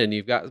season and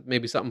you've got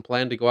maybe something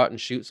planned to go out and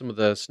shoot some of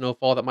the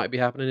snowfall that might be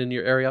happening in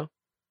your area?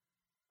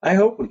 I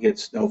hope we get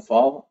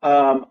snowfall.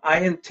 I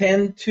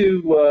intend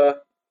to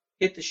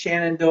hit the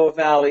Shenandoah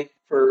Valley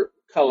for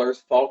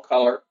colors, fall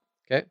color.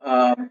 Okay.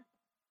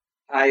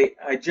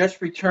 I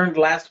just returned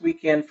last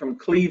weekend from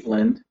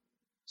Cleveland,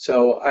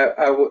 so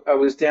I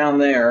was down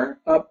there,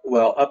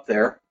 up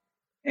there,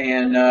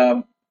 and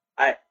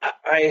I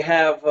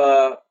have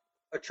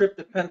a trip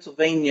to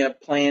Pennsylvania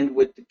planned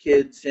with the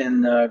kids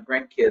and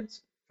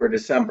grandkids for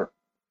December.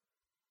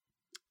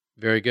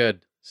 Very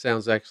good.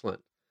 Sounds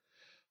excellent.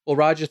 Well,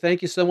 Roger,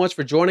 thank you so much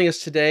for joining us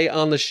today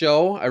on the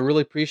show. I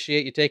really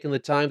appreciate you taking the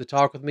time to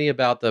talk with me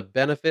about the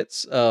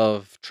benefits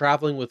of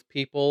traveling with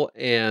people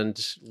and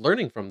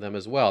learning from them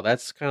as well.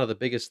 That's kind of the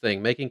biggest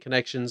thing, making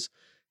connections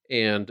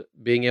and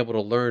being able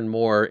to learn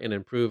more and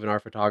improve in our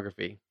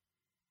photography.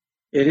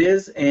 It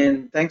is,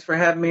 and thanks for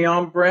having me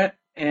on, Brett.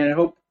 And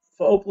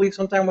hopefully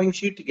sometime we can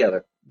shoot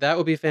together. That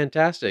would be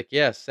fantastic.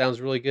 Yes, sounds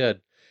really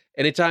good.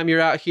 Anytime you're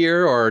out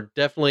here, or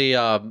definitely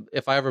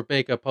if I ever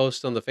make a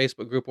post on the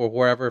Facebook group or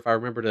wherever, if I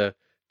remember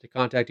to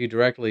contact you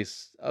directly,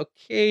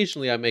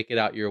 occasionally I make it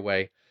out your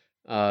way.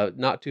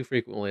 Not too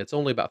frequently. It's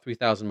only about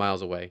 3,000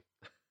 miles away.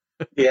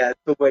 Yeah, it's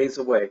a ways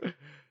away.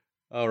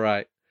 All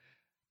right.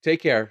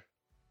 Take care.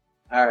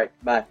 All right,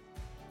 bye.